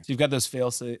 Gotcha. So you've got those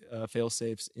fail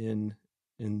safes in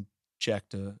check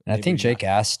to. And I think enable you Jake not-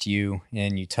 asked you,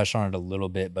 and you touched on it a little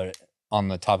bit, but on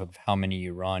the topic of how many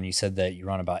you run, you said that you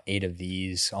run about 8 of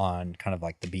these on kind of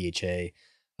like the BHA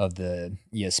of the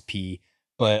ESP.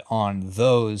 But on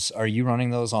those, are you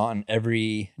running those on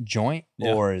every joint,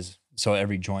 Yeah. or so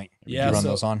every joint Yeah, you run so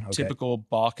those on? Okay. Typical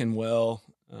Balkan well,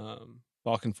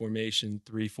 Balkan formation,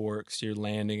 3 forks. You're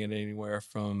landing at anywhere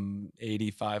from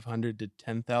 8,500 to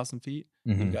 10,000 feet.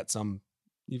 Mhm.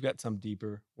 You've got some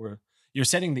deeper where you're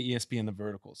setting the ESP in the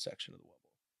vertical section of the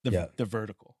wobble. The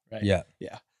vertical, right? Yeah.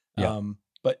 Yeah. Yeah.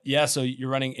 But yeah, so you're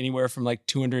running anywhere from like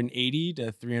 280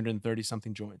 to 330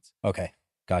 something joints. Okay.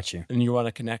 Got you. And you run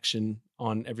a connection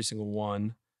on every single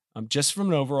one, just from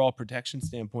an overall protection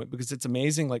standpoint, because it's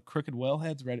amazing, like crooked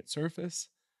wellheads right at surface,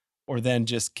 or then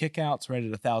just kickouts right at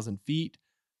 1,000 feet.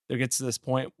 There gets to this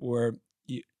point where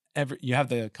you have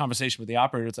the conversation with the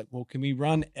operator. It's like, well, can we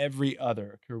run every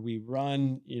other? Can we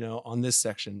run, on this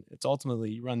section? It's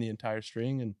ultimately you run the entire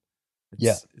string, and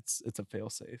it's a fail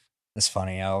safe. It's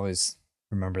funny. I always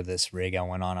remember this rig I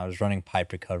went on. I was running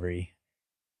pipe recovery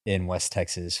in West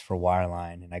Texas for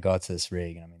wireline, and I go out to this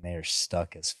rig, and I mean, they are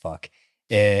stuck as fuck.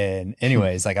 And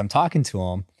anyways, like I'm talking to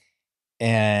them,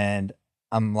 and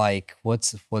I'm like,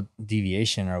 what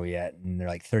deviation are we at? And they're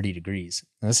like 30 degrees.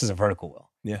 And this is a vertical well.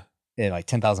 Yeah. Like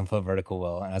 10,000 foot vertical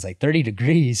well. And I was like, 30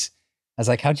 degrees. I was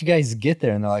like, how'd you guys get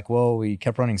there? And they're like, well, we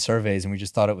kept running surveys and we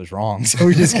just thought it was wrong. So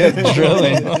we just kept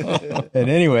drilling. And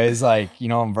anyways, like,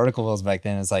 on vertical wells back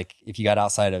then, it's like, if you got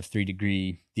outside of 3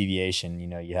 degree deviation,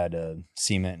 you had to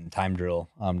cement and time drill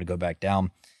to go back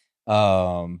down.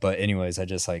 But anyways, I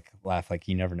just like laugh, like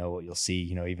you never know what you'll see,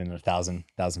 even 1,000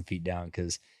 feet down.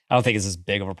 Cause I don't think it's as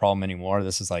big of a problem anymore.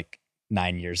 This is like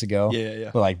 9 years ago. Yeah.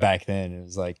 But like back then it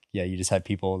was like, yeah, you just had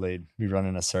people, they'd be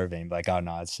running a survey and be like, oh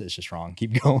no, it's just wrong.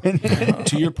 Keep going.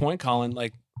 To your point, Colin,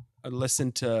 like I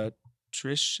listened to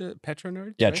Trisha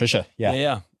Petronerd. Yeah. Right? Trisha.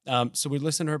 Yeah. So we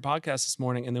listened to her podcast this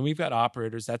morning, and then we've got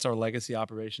operators. That's our legacy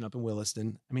operation up in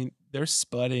Williston. I mean, they're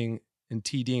spudding and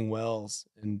TDing wells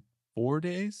in 4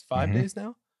 days, 5 days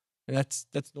now. And that's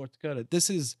North Dakota. This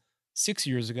is 6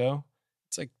 years ago.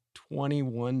 It's like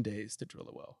 21 days to drill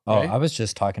a well. Right? Oh, I was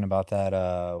just talking about that.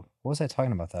 What was I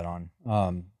talking about that on?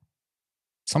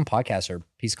 Some podcast or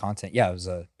piece of content. Yeah, it was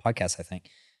a podcast, I think.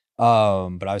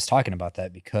 But I was talking about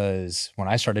that because when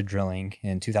I started drilling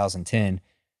in 2010,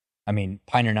 I mean,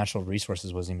 Pioneer Natural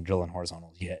Resources wasn't even drilling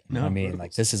horizontals yet. No, I mean, verticals.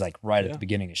 like this is like right at the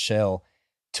beginning of shale.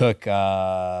 Took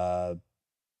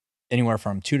anywhere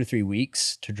from 2 to 3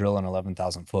 weeks to drill an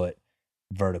 11,000 foot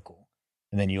vertical.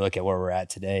 And then you look at where we're at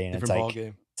today, and Different ball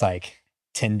game. it's like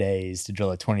 10 days to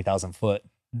drill a 20,000 foot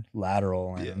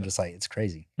lateral. And Yeah. I'm just like, it's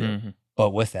crazy. Mhm. But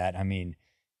with that, I mean,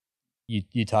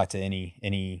 you talk to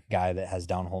any guy that has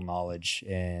downhole knowledge,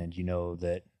 and you know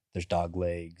that there's dog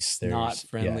legs. There's Not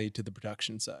friendly to the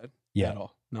production side Yeah. at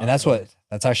all. Not And that's friendly.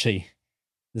 that's actually,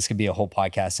 this could be a whole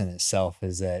podcast in itself,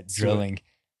 is that drilling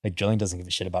doesn't give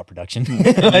a shit about production.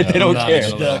 Like, they don't not care.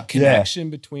 at all. the connection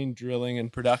between drilling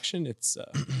and production. It's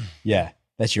Yeah.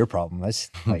 That's your problem. That's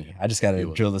like, I just got to Deal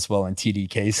with drill this well in TD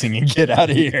casing and get out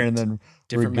of here. And then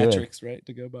different we're good. metrics, right,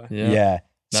 to go by. Yeah.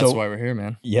 That's So, why we're here,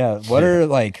 man. yeah. What are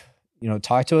like,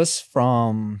 talk to us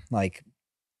from like,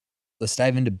 let's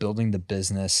dive into building the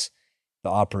business, the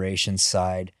operations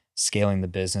side, scaling the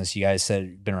business. You guys said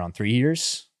you've been around 3 years.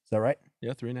 Is that right?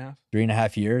 Yeah, 3.5.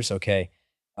 3.5 years. Okay.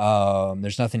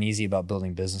 There's nothing easy about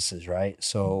building businesses, right?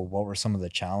 So what were some of the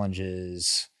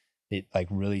challenges that like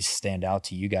really stand out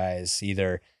to you guys,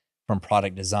 either from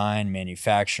product design,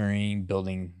 manufacturing,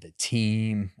 building the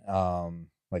team?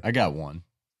 Like, I got one.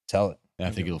 tell it. And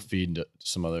I think it'll feed into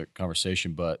some other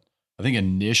conversation. But I think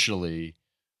initially,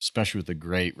 especially with the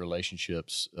great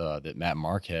relationships that Matt and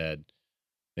Mark had,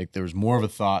 I think there was more of a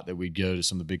thought that we'd go to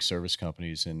some of the big service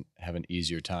companies and have an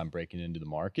easier time breaking into the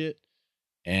market.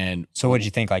 And So what did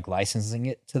you think, like licensing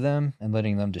it to them and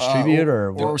letting them distribute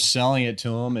or selling it to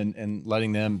them and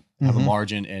letting them have a Mhm.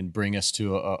 margin and bring us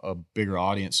to a bigger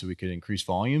audience so we could increase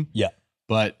volume. Yeah.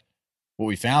 But what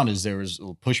we found is there was a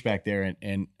little pushback there.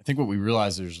 And I think what we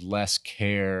realized, there's less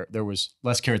care. There was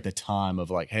less care at the time of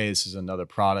like, hey, this is another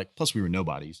product. Plus we were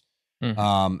nobodies.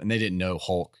 Mhm. And they didn't know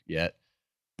Hulk yet.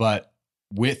 But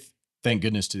thank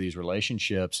goodness to these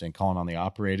relationships and calling on the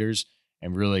operators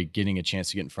and really getting a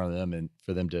chance to get in front of them and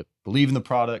for them to believe in the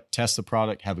product, test the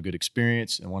product, have a good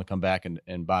experience, and want to come back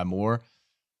and buy more.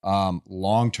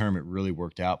 Long term, it really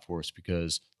worked out for us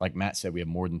because, like Matt said, we have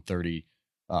more than 30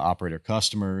 operator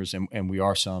customers, and we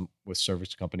are some with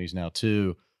service companies now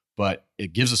too. But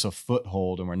it gives us a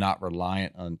foothold, and we're not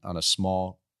reliant on a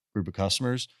small group of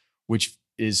customers, which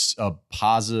is a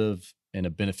positive and a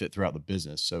benefit throughout the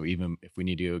business. So even if we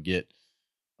need to go get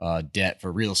debt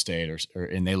for real estate,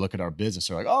 and they look at our business.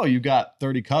 They're like, oh, you got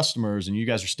 30 customers and you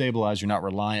guys are stabilized. You're not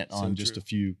reliant on just a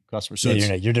few customers. So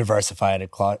you're diversified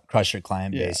across your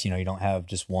client base. You don't have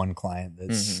just one client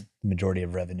that's the majority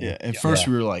of revenue. Yeah. At first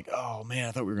we were like, oh man,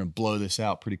 I thought we were going to blow this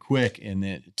out pretty quick. And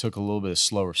then it took a little bit of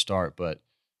slower start, but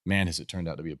man, has it turned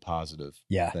out to be a positive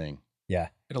thing. Yeah.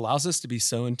 It allows us to be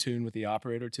so in tune with the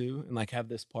operator too, and like have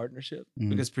this partnership,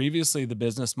 because previously the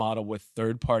business model with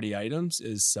third-party items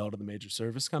is sell to the major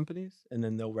service companies and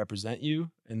then they'll represent you,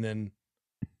 and then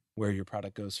where your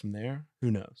product goes from there,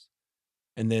 who knows?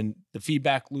 And then the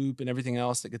feedback loop and everything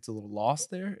else that gets a little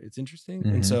lost there. It's interesting.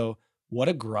 And so what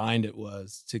a grind it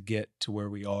was to get to where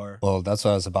we are. Well, that's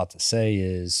what I was about to say,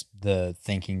 is the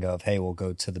thinking of, hey, we'll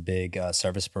go to the big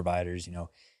service providers, NOV,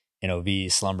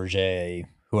 Schlumberger,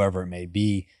 whoever it may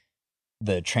be.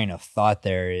 The train of thought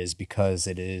there is because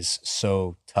it is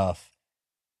so tough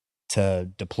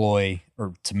to deploy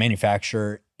or to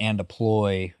manufacture and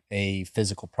deploy a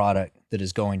physical product that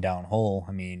is going downhole.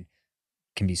 I mean,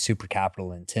 can be super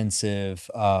capital intensive,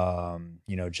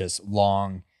 just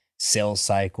long sales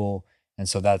cycle. And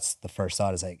so that's the first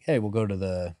thought, is like, hey, we'll go to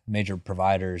the major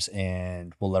providers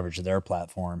and we'll leverage their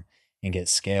platform and get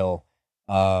scale.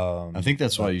 I think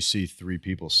that's why you see 3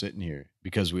 people sitting here,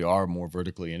 because we are more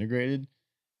vertically integrated,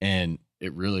 and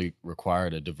it really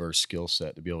required a diverse skill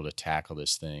set to be able to tackle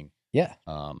this thing. Yeah.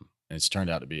 And it's turned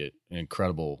out to be an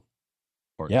incredible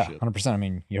Yeah, partnership. 100%. I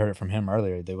mean, you heard it from him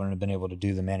earlier. They wouldn't have been able to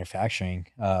do the manufacturing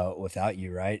without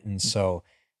you, right? And so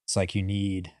it's like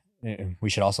we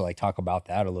should also like talk about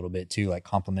that a little bit too, like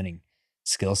complementing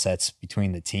skill sets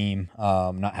between the team,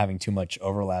 not having too much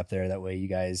overlap there. That way you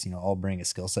guys, all bring a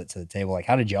skill set to the table. Like,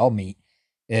 how did y'all meet?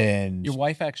 And Your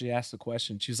wife actually asked the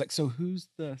question. She was like, so who's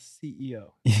the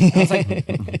CEO? I was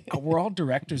like, we're all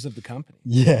directors of the company.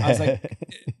 Yeah. I was like,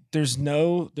 there is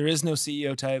no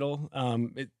CEO title.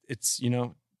 It's, We're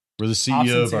the Ops CEO and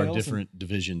of our sales different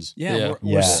divisions.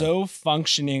 We're so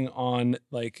functioning on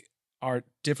like our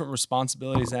different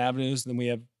responsibilities and avenues. And then we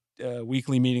have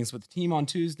weekly meetings with the team on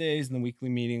Tuesdays, and then weekly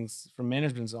meetings from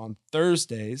management on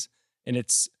Thursdays. And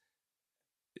it's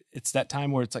that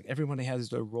time where it's like everybody has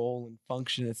their role and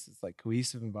function. It's like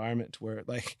cohesive environment to where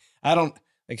like, I don't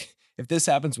like, if this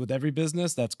happens with every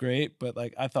business, that's great. But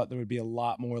like, I thought there would be a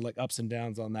lot more like ups and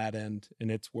downs on that end, and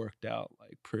it's worked out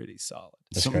like pretty solid.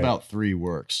 Something about 3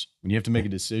 works. When you have to make a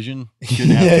decision, you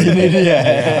shouldn't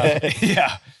have 3.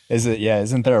 Yeah.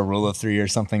 Isn't there a rule of 3 or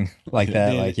something like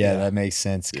that? That makes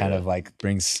sense. Kind of like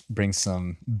brings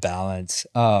some balance.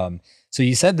 So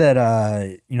you said that,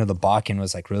 the Bakken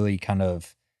was like really kind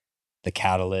of the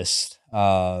catalyst.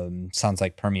 Sounds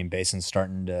like Permian Basin's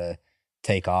starting to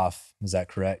take off. Is that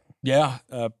correct? Yeah.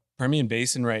 Permian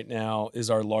Basin right now is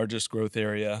our largest growth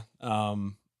area.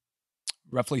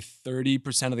 Roughly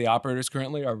 30% of the operators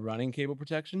currently are running cable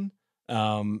protection.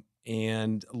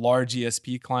 And large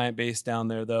ESP client base down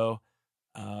there though.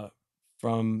 That's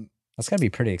gotta be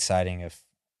pretty exciting if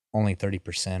only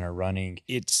 30% are running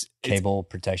cable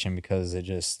protection, because it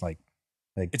just like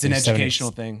it's an educational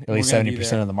thing. At least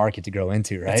 70% of the market to grow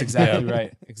into, right? That's exactly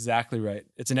right. Exactly right.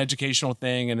 It's an educational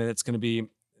thing, and it's going to be,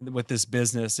 with this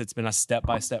business, it's been a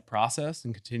step-by-step process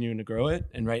and continuing to grow it.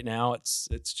 And right now it's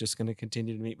just going to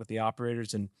continue to meet with the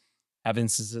operators and have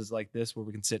instances like this where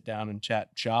we can sit down and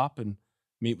chat shop and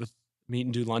meet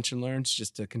and do lunch and learns,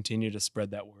 just to continue to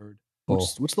spread that word.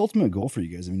 What's the ultimate goal for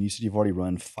you guys? I mean, you said you've already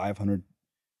run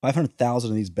 500,000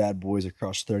 of these bad boys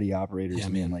across 30 operators. Yeah, I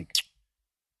mean, like,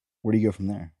 where do you go from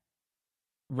there?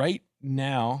 Right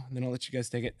now, and then I'll let you guys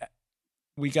take it.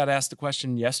 We got asked a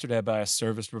question yesterday by a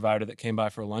service provider that came by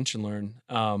for a lunch and learn.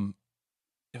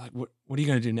 They're like, what are you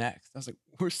going to do next? I was like,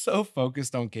 we're so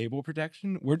focused on cable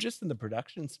protection. We're just in the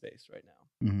production space right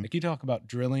now. Mm-hmm. Like, you talk about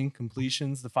drilling,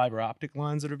 completions, the fiber optic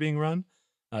lines that are being run,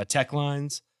 tech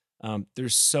lines.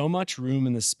 There's so much room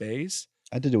in the space.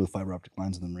 I did it with fiber optic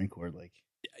lines in the Marine Corps. Like,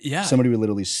 yeah, somebody would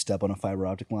literally step on a fiber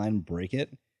optic line, break it,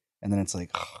 and then it's like,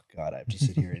 oh God, I have to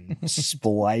sit here and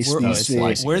splice these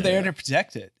things. We're there to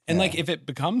protect it. And like, if it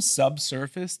becomes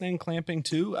subsurface then clamping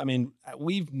too, I mean,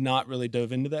 we've not really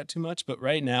dove into that too much, but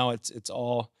right now it's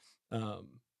all,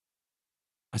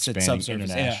 I said subsurface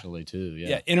internationally too.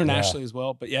 Yeah. Internationally as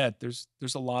well. But yeah, there's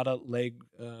a lot of leg.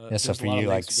 So for you,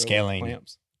 like scaling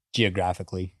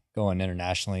geographically, going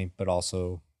internationally, but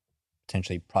also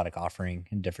potentially product offering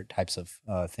and different types of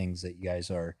things that you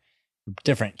guys are,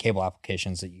 different cable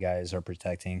applications that you guys are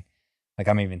protecting. Like,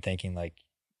 I'm even thinking like,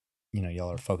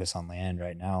 y'all are focused on land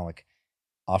right now. Like,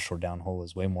 offshore downhole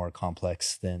is way more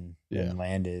complex than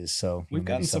land is. So we've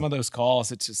gotten some of those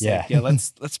calls. It's just like,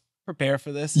 let's prepare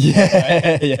for this.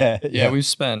 Yeah. We've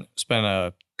spent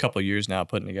a couple of years now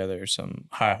putting together some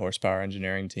high horsepower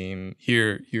engineering team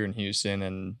here in Houston,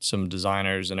 and some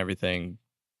designers and everything.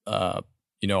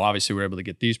 Obviously we're able to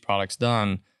get these products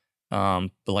done, but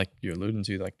like you're alluding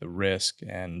to, like the risk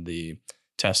and the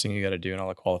testing you got to do and all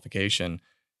the qualification.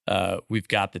 We've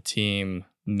got the team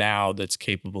now that's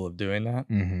capable of doing that,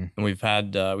 and we've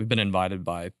been invited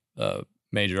by a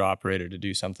major operator to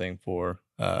do something for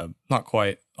not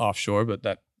quite offshore, but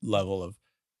that level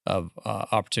of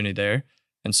opportunity there.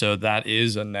 And so that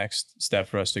is a next step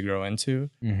for us to grow into.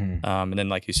 And then,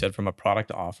 like you said, from a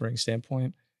product offering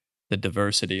standpoint, the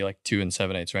diversity, like 2 and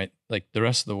 7/8, right? Like the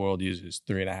rest of the world uses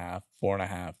 3.5,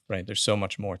 4.5, right? There's so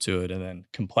much more to it. And then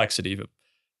complexity of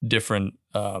different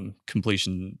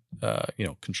completion,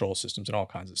 control systems and all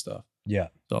kinds of stuff. Yeah.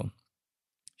 So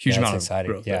huge amount of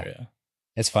exciting. growth Yeah. there. Yeah.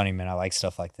 It's funny, man. I like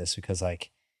stuff like this because,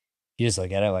 like, you just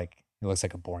look at it like it looks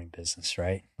like a boring business,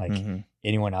 right? Like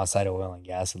anyone outside of oil and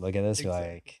gas would look at this, you're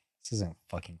like, this isn't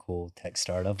fucking cool tech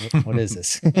startup. What is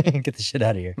this? Get the shit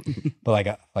out of here. But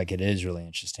like it is really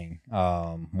interesting.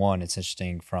 One, it's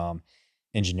interesting from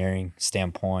engineering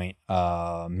standpoint,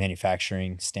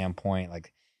 manufacturing standpoint.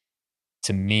 Like,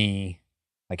 to me,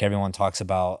 like everyone talks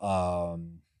about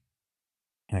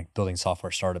like building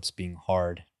software startups being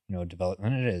hard,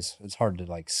 development. It is. It's hard to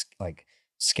like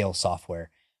scale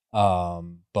software.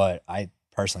 But I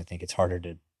personally think it's harder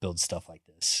to build stuff like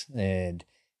this. And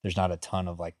there's not a ton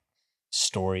of like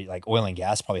story, like oil and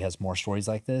gas probably has more stories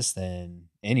like this than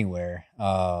anywhere.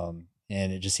 And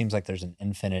it just seems like there's an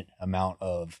infinite amount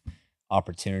of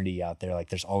opportunity out there. Like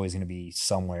there's always going to be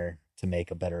somewhere to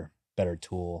make a better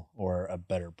tool or a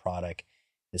better product,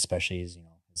 especially as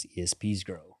ESPs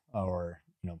grow, or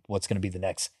what's going to be the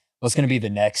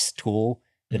next tool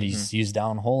that he's used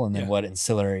downhole, and then what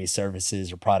ancillary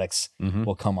services or products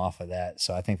will come off of that.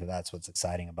 So I think that's what's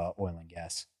exciting about oil and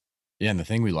gas. Yeah, and the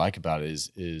thing we like about it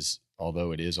is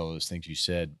although it is all those things you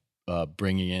said,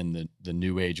 bringing in the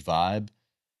new age vibe,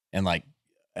 and like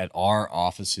at our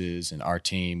offices and our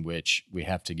team, which we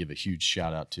have to give a huge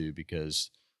shout out to,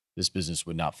 because this business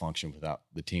would not function without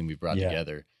the team we've brought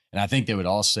together. And I think they would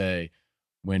all say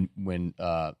when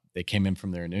they came in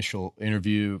from their initial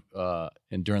interview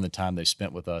and during the time they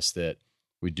spent with us, that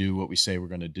we do what we say we're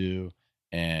going to do,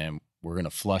 and we're going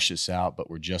to flush this out, but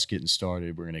we're just getting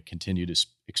started. We're going to continue to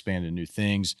expand into new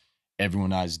things.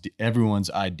 Everyone's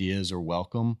ideas are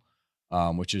welcome,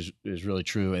 which is really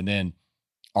true. And then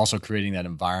also creating that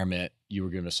environment. You were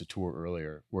giving us a tour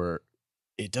earlier where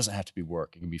it doesn't have to be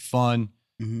work. It can be fun,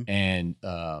 and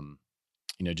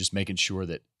just making sure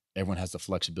that everyone has the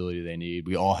flexibility they need.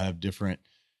 We all have different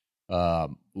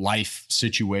life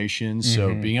situations.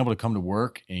 So being able to come to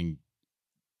work and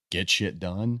get shit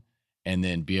done, and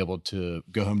then be able to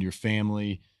go home to your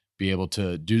family, be able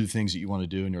to do the things that you want to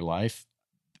do in your life.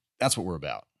 That's what we're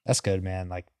about. That's good, man.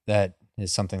 Like that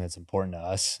is something that's important to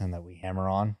us and that we hammer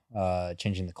on,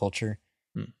 changing the culture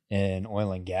in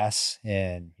oil and gas.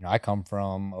 And, I come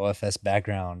from OFS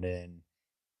background, and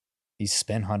you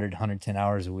spend 110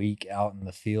 hours a week out in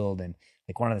the field. And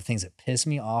like one of the things that pissed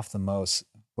me off the most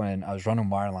when I was running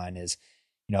wireline is,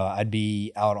 I'd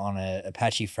be out on a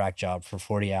Apache frac job for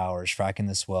 40 hours, fracking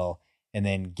this well, and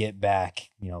then get back,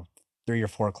 3 or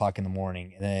 4 o'clock in the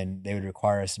morning. And then they would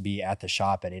require us to be at the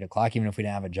shop at 8 o'clock, even if we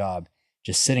didn't have a job,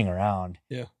 just sitting around.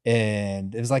 Yeah.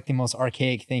 And it was like the most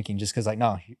archaic thinking, just because like,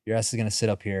 no, your ass is going to sit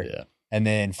up here. Yeah. And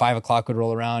then 5 o'clock would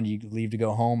roll around, you leave to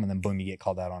go home, and then boom, you get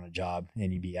called out on a job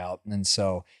and you'd be out. And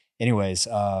so anyways,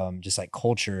 just like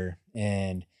culture,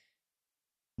 and,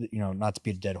 not to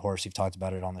beat a dead horse, we've talked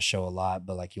about it on the show a lot,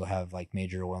 but like you'll have like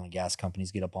major oil and gas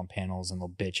companies get up on panels and they'll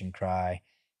bitch and cry.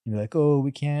 And be like, oh,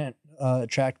 we can't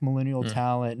attract millennial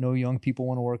talent. No young people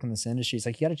want to work in this industry. It's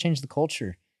like, you got to change the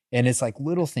culture. And it's like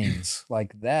little things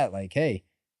like that. Like, hey,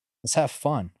 let's have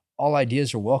fun. All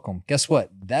ideas are welcome. Guess what?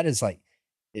 That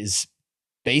is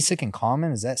basic and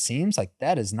common as that seems. Like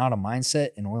that is not a mindset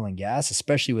in oil and gas,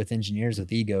 especially with engineers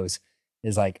with egos,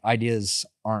 is like ideas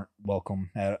aren't welcome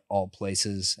at all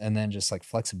places. And then just like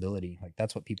flexibility, like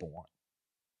that's what people want.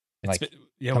 Like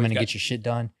come in and get your shit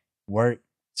done, work,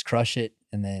 let's crush it,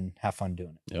 and then have fun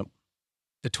doing it. Yep.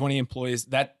 The 20 employees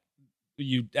that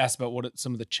you asked about, what are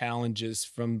some of the challenges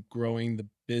from growing the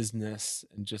business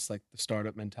and just like the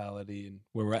startup mentality and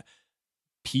where we're at.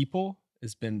 People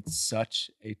has been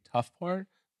such a tough part,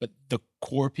 but the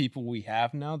core people we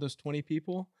have now, those 20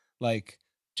 people, like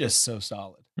just so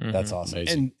solid. That's awesome.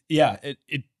 Amazing.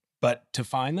 And but to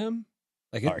find them,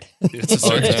 like hard. It's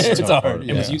hard. And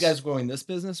Yes. with you guys growing this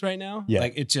business right now,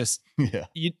 like it just,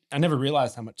 I never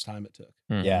realized how much time it took.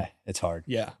 Yeah, it's hard.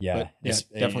 Yeah. Yeah. But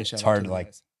definitely. It's hard to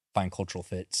like find cultural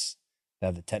fits, to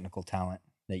have the technical talent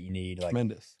that you need. Like,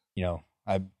 Tremendous. you know,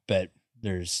 I bet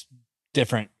there's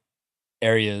different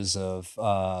areas of,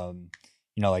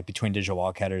 you know, like between Digital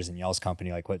Wildcatters and y'all's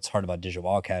company. Like, what's hard about Digital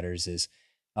Wildcatters is,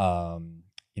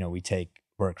 you know,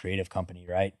 we're a creative company,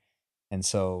 right? And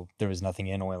so there was nothing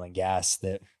in oil and gas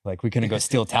that, like, we couldn't go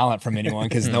steal talent from anyone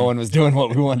because no one was doing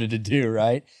what we wanted to do,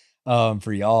 right?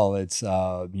 For y'all, it's,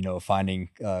 you know, finding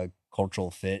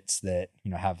cultural fits that,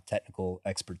 you know, have technical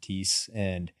expertise,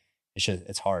 and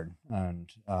it's hard.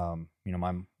 And, you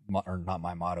know, or not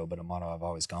my motto, but a motto I've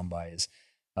always gone by is,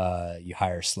 you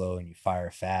hire slow and you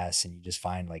fire fast, and you just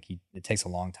find like it takes a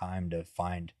long time to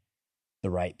find the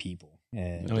right people,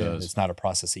 and it's not a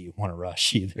process that you want to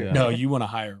rush either. No, you want to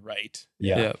hire right.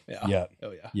 Yeah.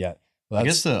 Oh yeah. Well, I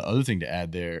guess the other thing to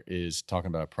add there is talking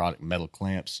about a product, metal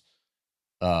clamps.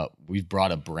 We've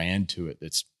brought a brand to it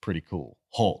that's pretty cool.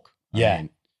 Hulk. I mean,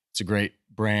 it's a great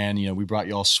brand. You know, we brought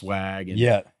y'all swag,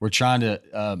 and we're trying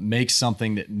to make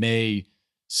something that may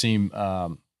seem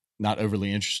not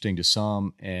overly interesting to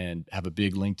some, and have a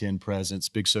big LinkedIn presence,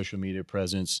 big social media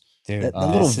presence. Dude, That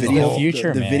little video,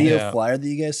 future, the man. video flyer that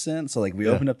you guys sent. So like we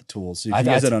opened up the tools. So if you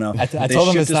guys don't know, I they told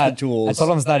him shipped it's us not. the tools. I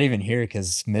told him it's not even here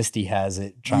because Misty has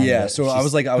it. So I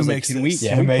was like, can we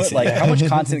put, like, how much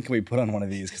content can we put on one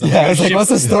of these? Because I was like, what's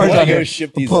the storage on here?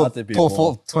 Ship these pull, out to people. Pull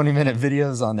full 20-minute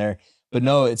videos on there. But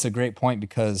no, it's a great point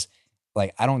because,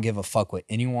 like, I don't give a fuck what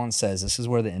anyone says. This is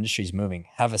where the industry's moving.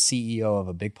 Have a CEO of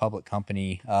a big public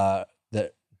company, not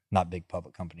big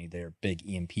public company, they're big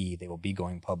EMP. They will be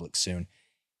going public soon.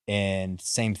 And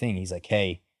same thing. He's like,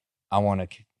 hey, I want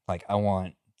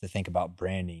to think about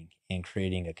branding and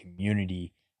creating a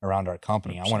community around our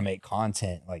company. 100%. I want to make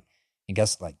content. Like, I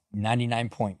guess like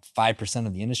 99.5%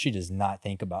 of the industry does not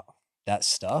think about that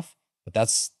stuff, but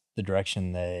that's the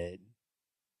direction that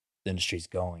the industry's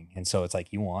going. And so it's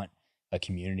like, you want a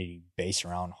community based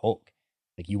around Hulk.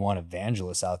 Like, you want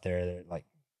evangelists out there that, like,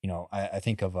 you know, I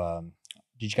think of,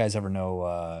 did you guys ever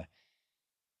know,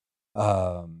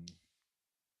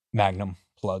 Magnum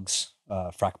plugs,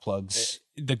 frac plugs?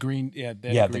 The green,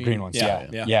 the green ones.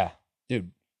 Yeah.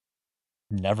 Dude,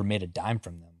 never made a dime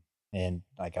from them. And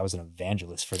like, I was an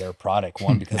evangelist for their product.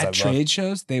 One, because at trade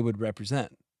shows they would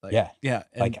represent. Like, yeah.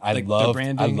 And like, I love the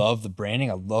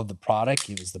branding. I love the product.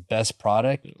 It was the best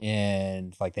product.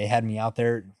 And like, they had me out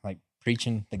there like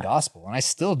preaching the gospel, and I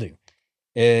still do.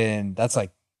 And that's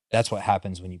what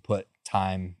happens when you put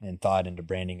time and thought into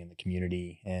branding in the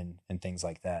community and things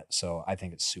like that. So I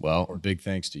think it's super important. Big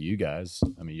thanks to you guys.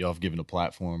 I mean, y'all have given a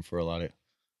platform for a lot of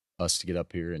us to get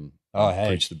up here and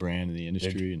preach the brand in the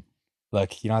industry. And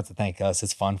look, you don't have to thank us.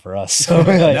 It's fun for us. So like,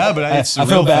 no, but I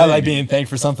feel bad like being thanked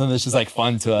for something that's just like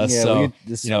fun to us. Yeah, so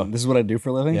this is what I do for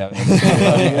a living. Yeah.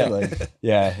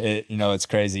 It's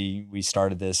crazy. We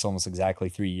started this almost exactly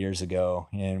 3 years ago,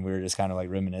 and we were just kind of like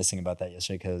reminiscing about that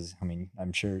yesterday. Because I mean,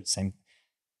 I'm sure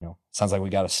sounds like we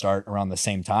got to start around the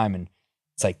same time, and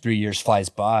it's like 3 years flies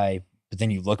by. But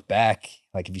then you look back,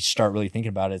 like if you start really thinking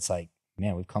about it, it's like,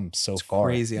 man, we've come so far.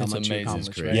 Crazy how It's much you amazing.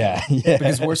 accomplished, It's right? Yeah.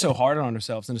 Because we're so hard on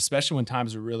ourselves, and especially when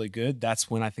times are really good, that's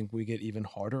when I think we get even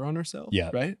harder on ourselves. Yeah.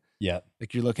 Right. Yeah.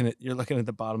 Like you're looking at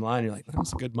the bottom line. You're like, that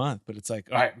was a good month, but it's like,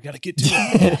 all right, we got to get to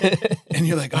it. And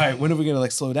you're like, all right, when are we going to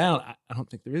like slow down? I don't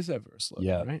think there is ever a slowdown.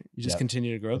 Yeah. Right. You just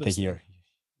continue to grow I this. think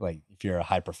if you're a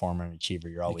high performer and achiever,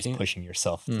 you're always can't. pushing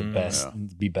yourself the best and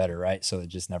to be better, right? So it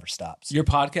just never stops. Your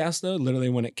podcast, though, literally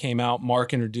when it came out,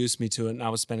 Mark introduced me to it, and I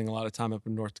was spending a lot of time up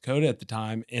in North Dakota at the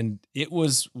time, and it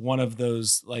was one of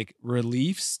those like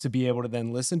reliefs to be able to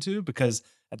then listen to, because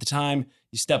at the time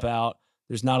you step out,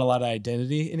 there's not a lot of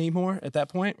identity anymore at that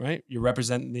point, right? You're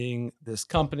representing this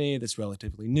company that's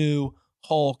relatively new,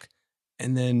 Hulk,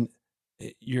 and then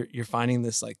you're finding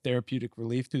this like therapeutic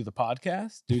relief through the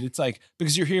podcast, dude. It's like,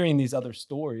 because you're hearing these other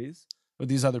stories with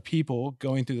these other people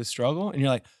going through the struggle, and you're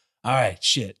like, all right,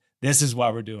 shit, this is why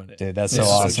we're doing it. Dude, that's so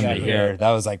awesome to hear. That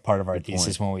was like part of our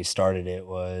thesis when we started it,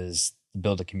 was to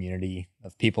build a community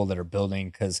of people that are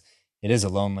building, because it is a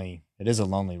lonely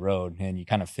road, and you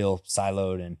kind of feel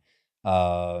siloed. And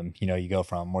you go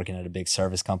from working at a big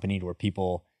service company to where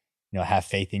people have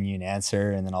faith in you and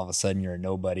answer, and then all of a sudden you're a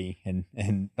nobody and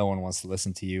no one wants to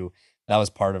listen to you. That was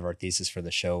part of our thesis for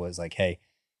the show, was like, hey,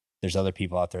 there's other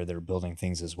people out there that are building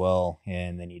things as well,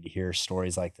 and they need to hear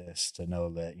stories like this to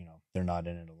know that they're not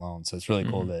in it alone. So it's really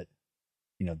cool that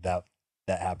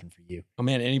that happened for you. Oh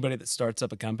man, anybody that starts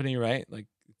up a company, right? Like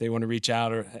they want to reach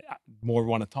out or more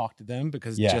want to talk to them,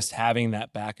 because just having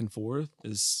that back and forth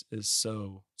is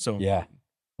so important.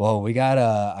 Well, we got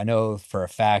I know for a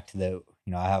fact that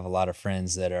I have a lot of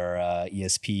friends that are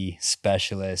ESP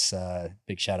specialists.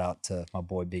 Big shout out to my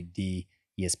boy Big D,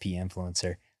 ESP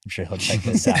influencer. I'm sure he'll check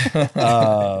this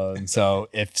out. So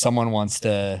if someone wants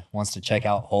to check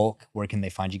out Hulk, where can they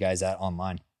find you guys at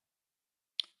online?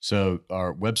 So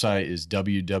our website is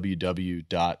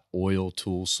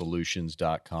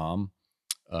www.oiltoolsolutions.com.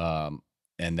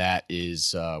 And that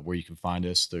is where you can find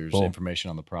us. There's information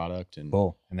on the product. And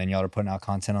cool. And then y'all are putting out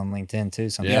content on LinkedIn too.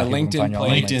 Yeah,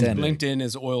 LinkedIn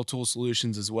is Oil Tool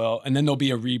Solutions as well. And then there'll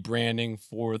be a rebranding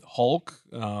for Hulk.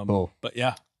 Cool. But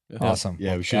yeah. Awesome.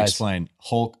 Yeah, we should explain.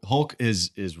 Hulk is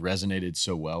resonated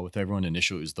so well with everyone.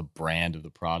 Initially, it was the brand of the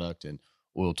product, and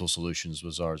Oil Tool Solutions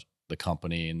was the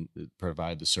company and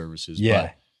provided the services. Yeah.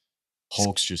 But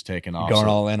Hulk's just taking off. Going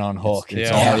all in on Hulk.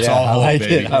 It's all Hulk, I like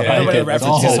baby. it. I like Everybody it.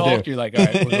 references Hulk. You're like, all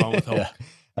right, we're going with Hulk.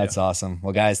 That's awesome.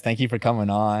 Well, guys, thank you for coming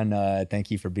on.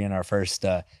 Thank you for being our first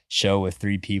show with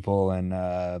 3 people and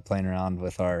playing around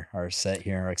with our set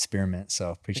here, our experiment. So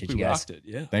appreciate you guys. Rocked it.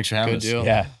 Yeah. Thanks for having us. deal.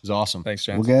 Yeah. It was awesome. Thanks,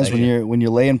 John. Well, guys, when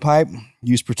you're laying pipe,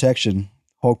 use protection.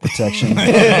 Hulk protection.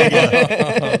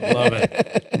 Love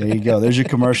it. There you go. There's your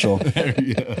commercial. Good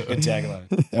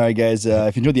tagline. All right, guys.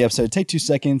 If you enjoyed the episode, take 2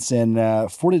 seconds and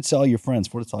forward it to all your friends,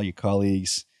 forward it to all your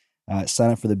colleagues.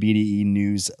 Sign up for the BDE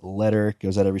newsletter. It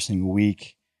goes out every single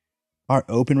week. Our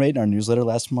open rate in our newsletter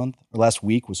last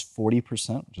week was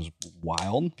 40%, which is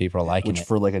wild. People are liking which it.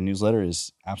 for like a newsletter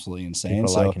is absolutely insane.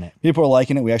 People are liking it. People are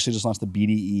liking it. We actually just launched the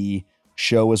BDE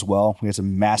show as well. We had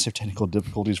some massive technical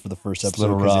difficulties for the first It's a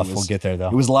episode. little rough. We'll get there though.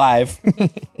 It was live.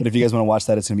 But if you guys want to watch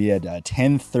that, it's going to be at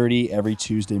 10:30 every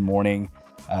Tuesday morning.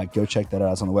 Go check that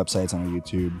out. It's on the website. It's on our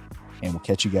YouTube. And we'll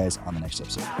catch you guys on the next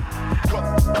episode.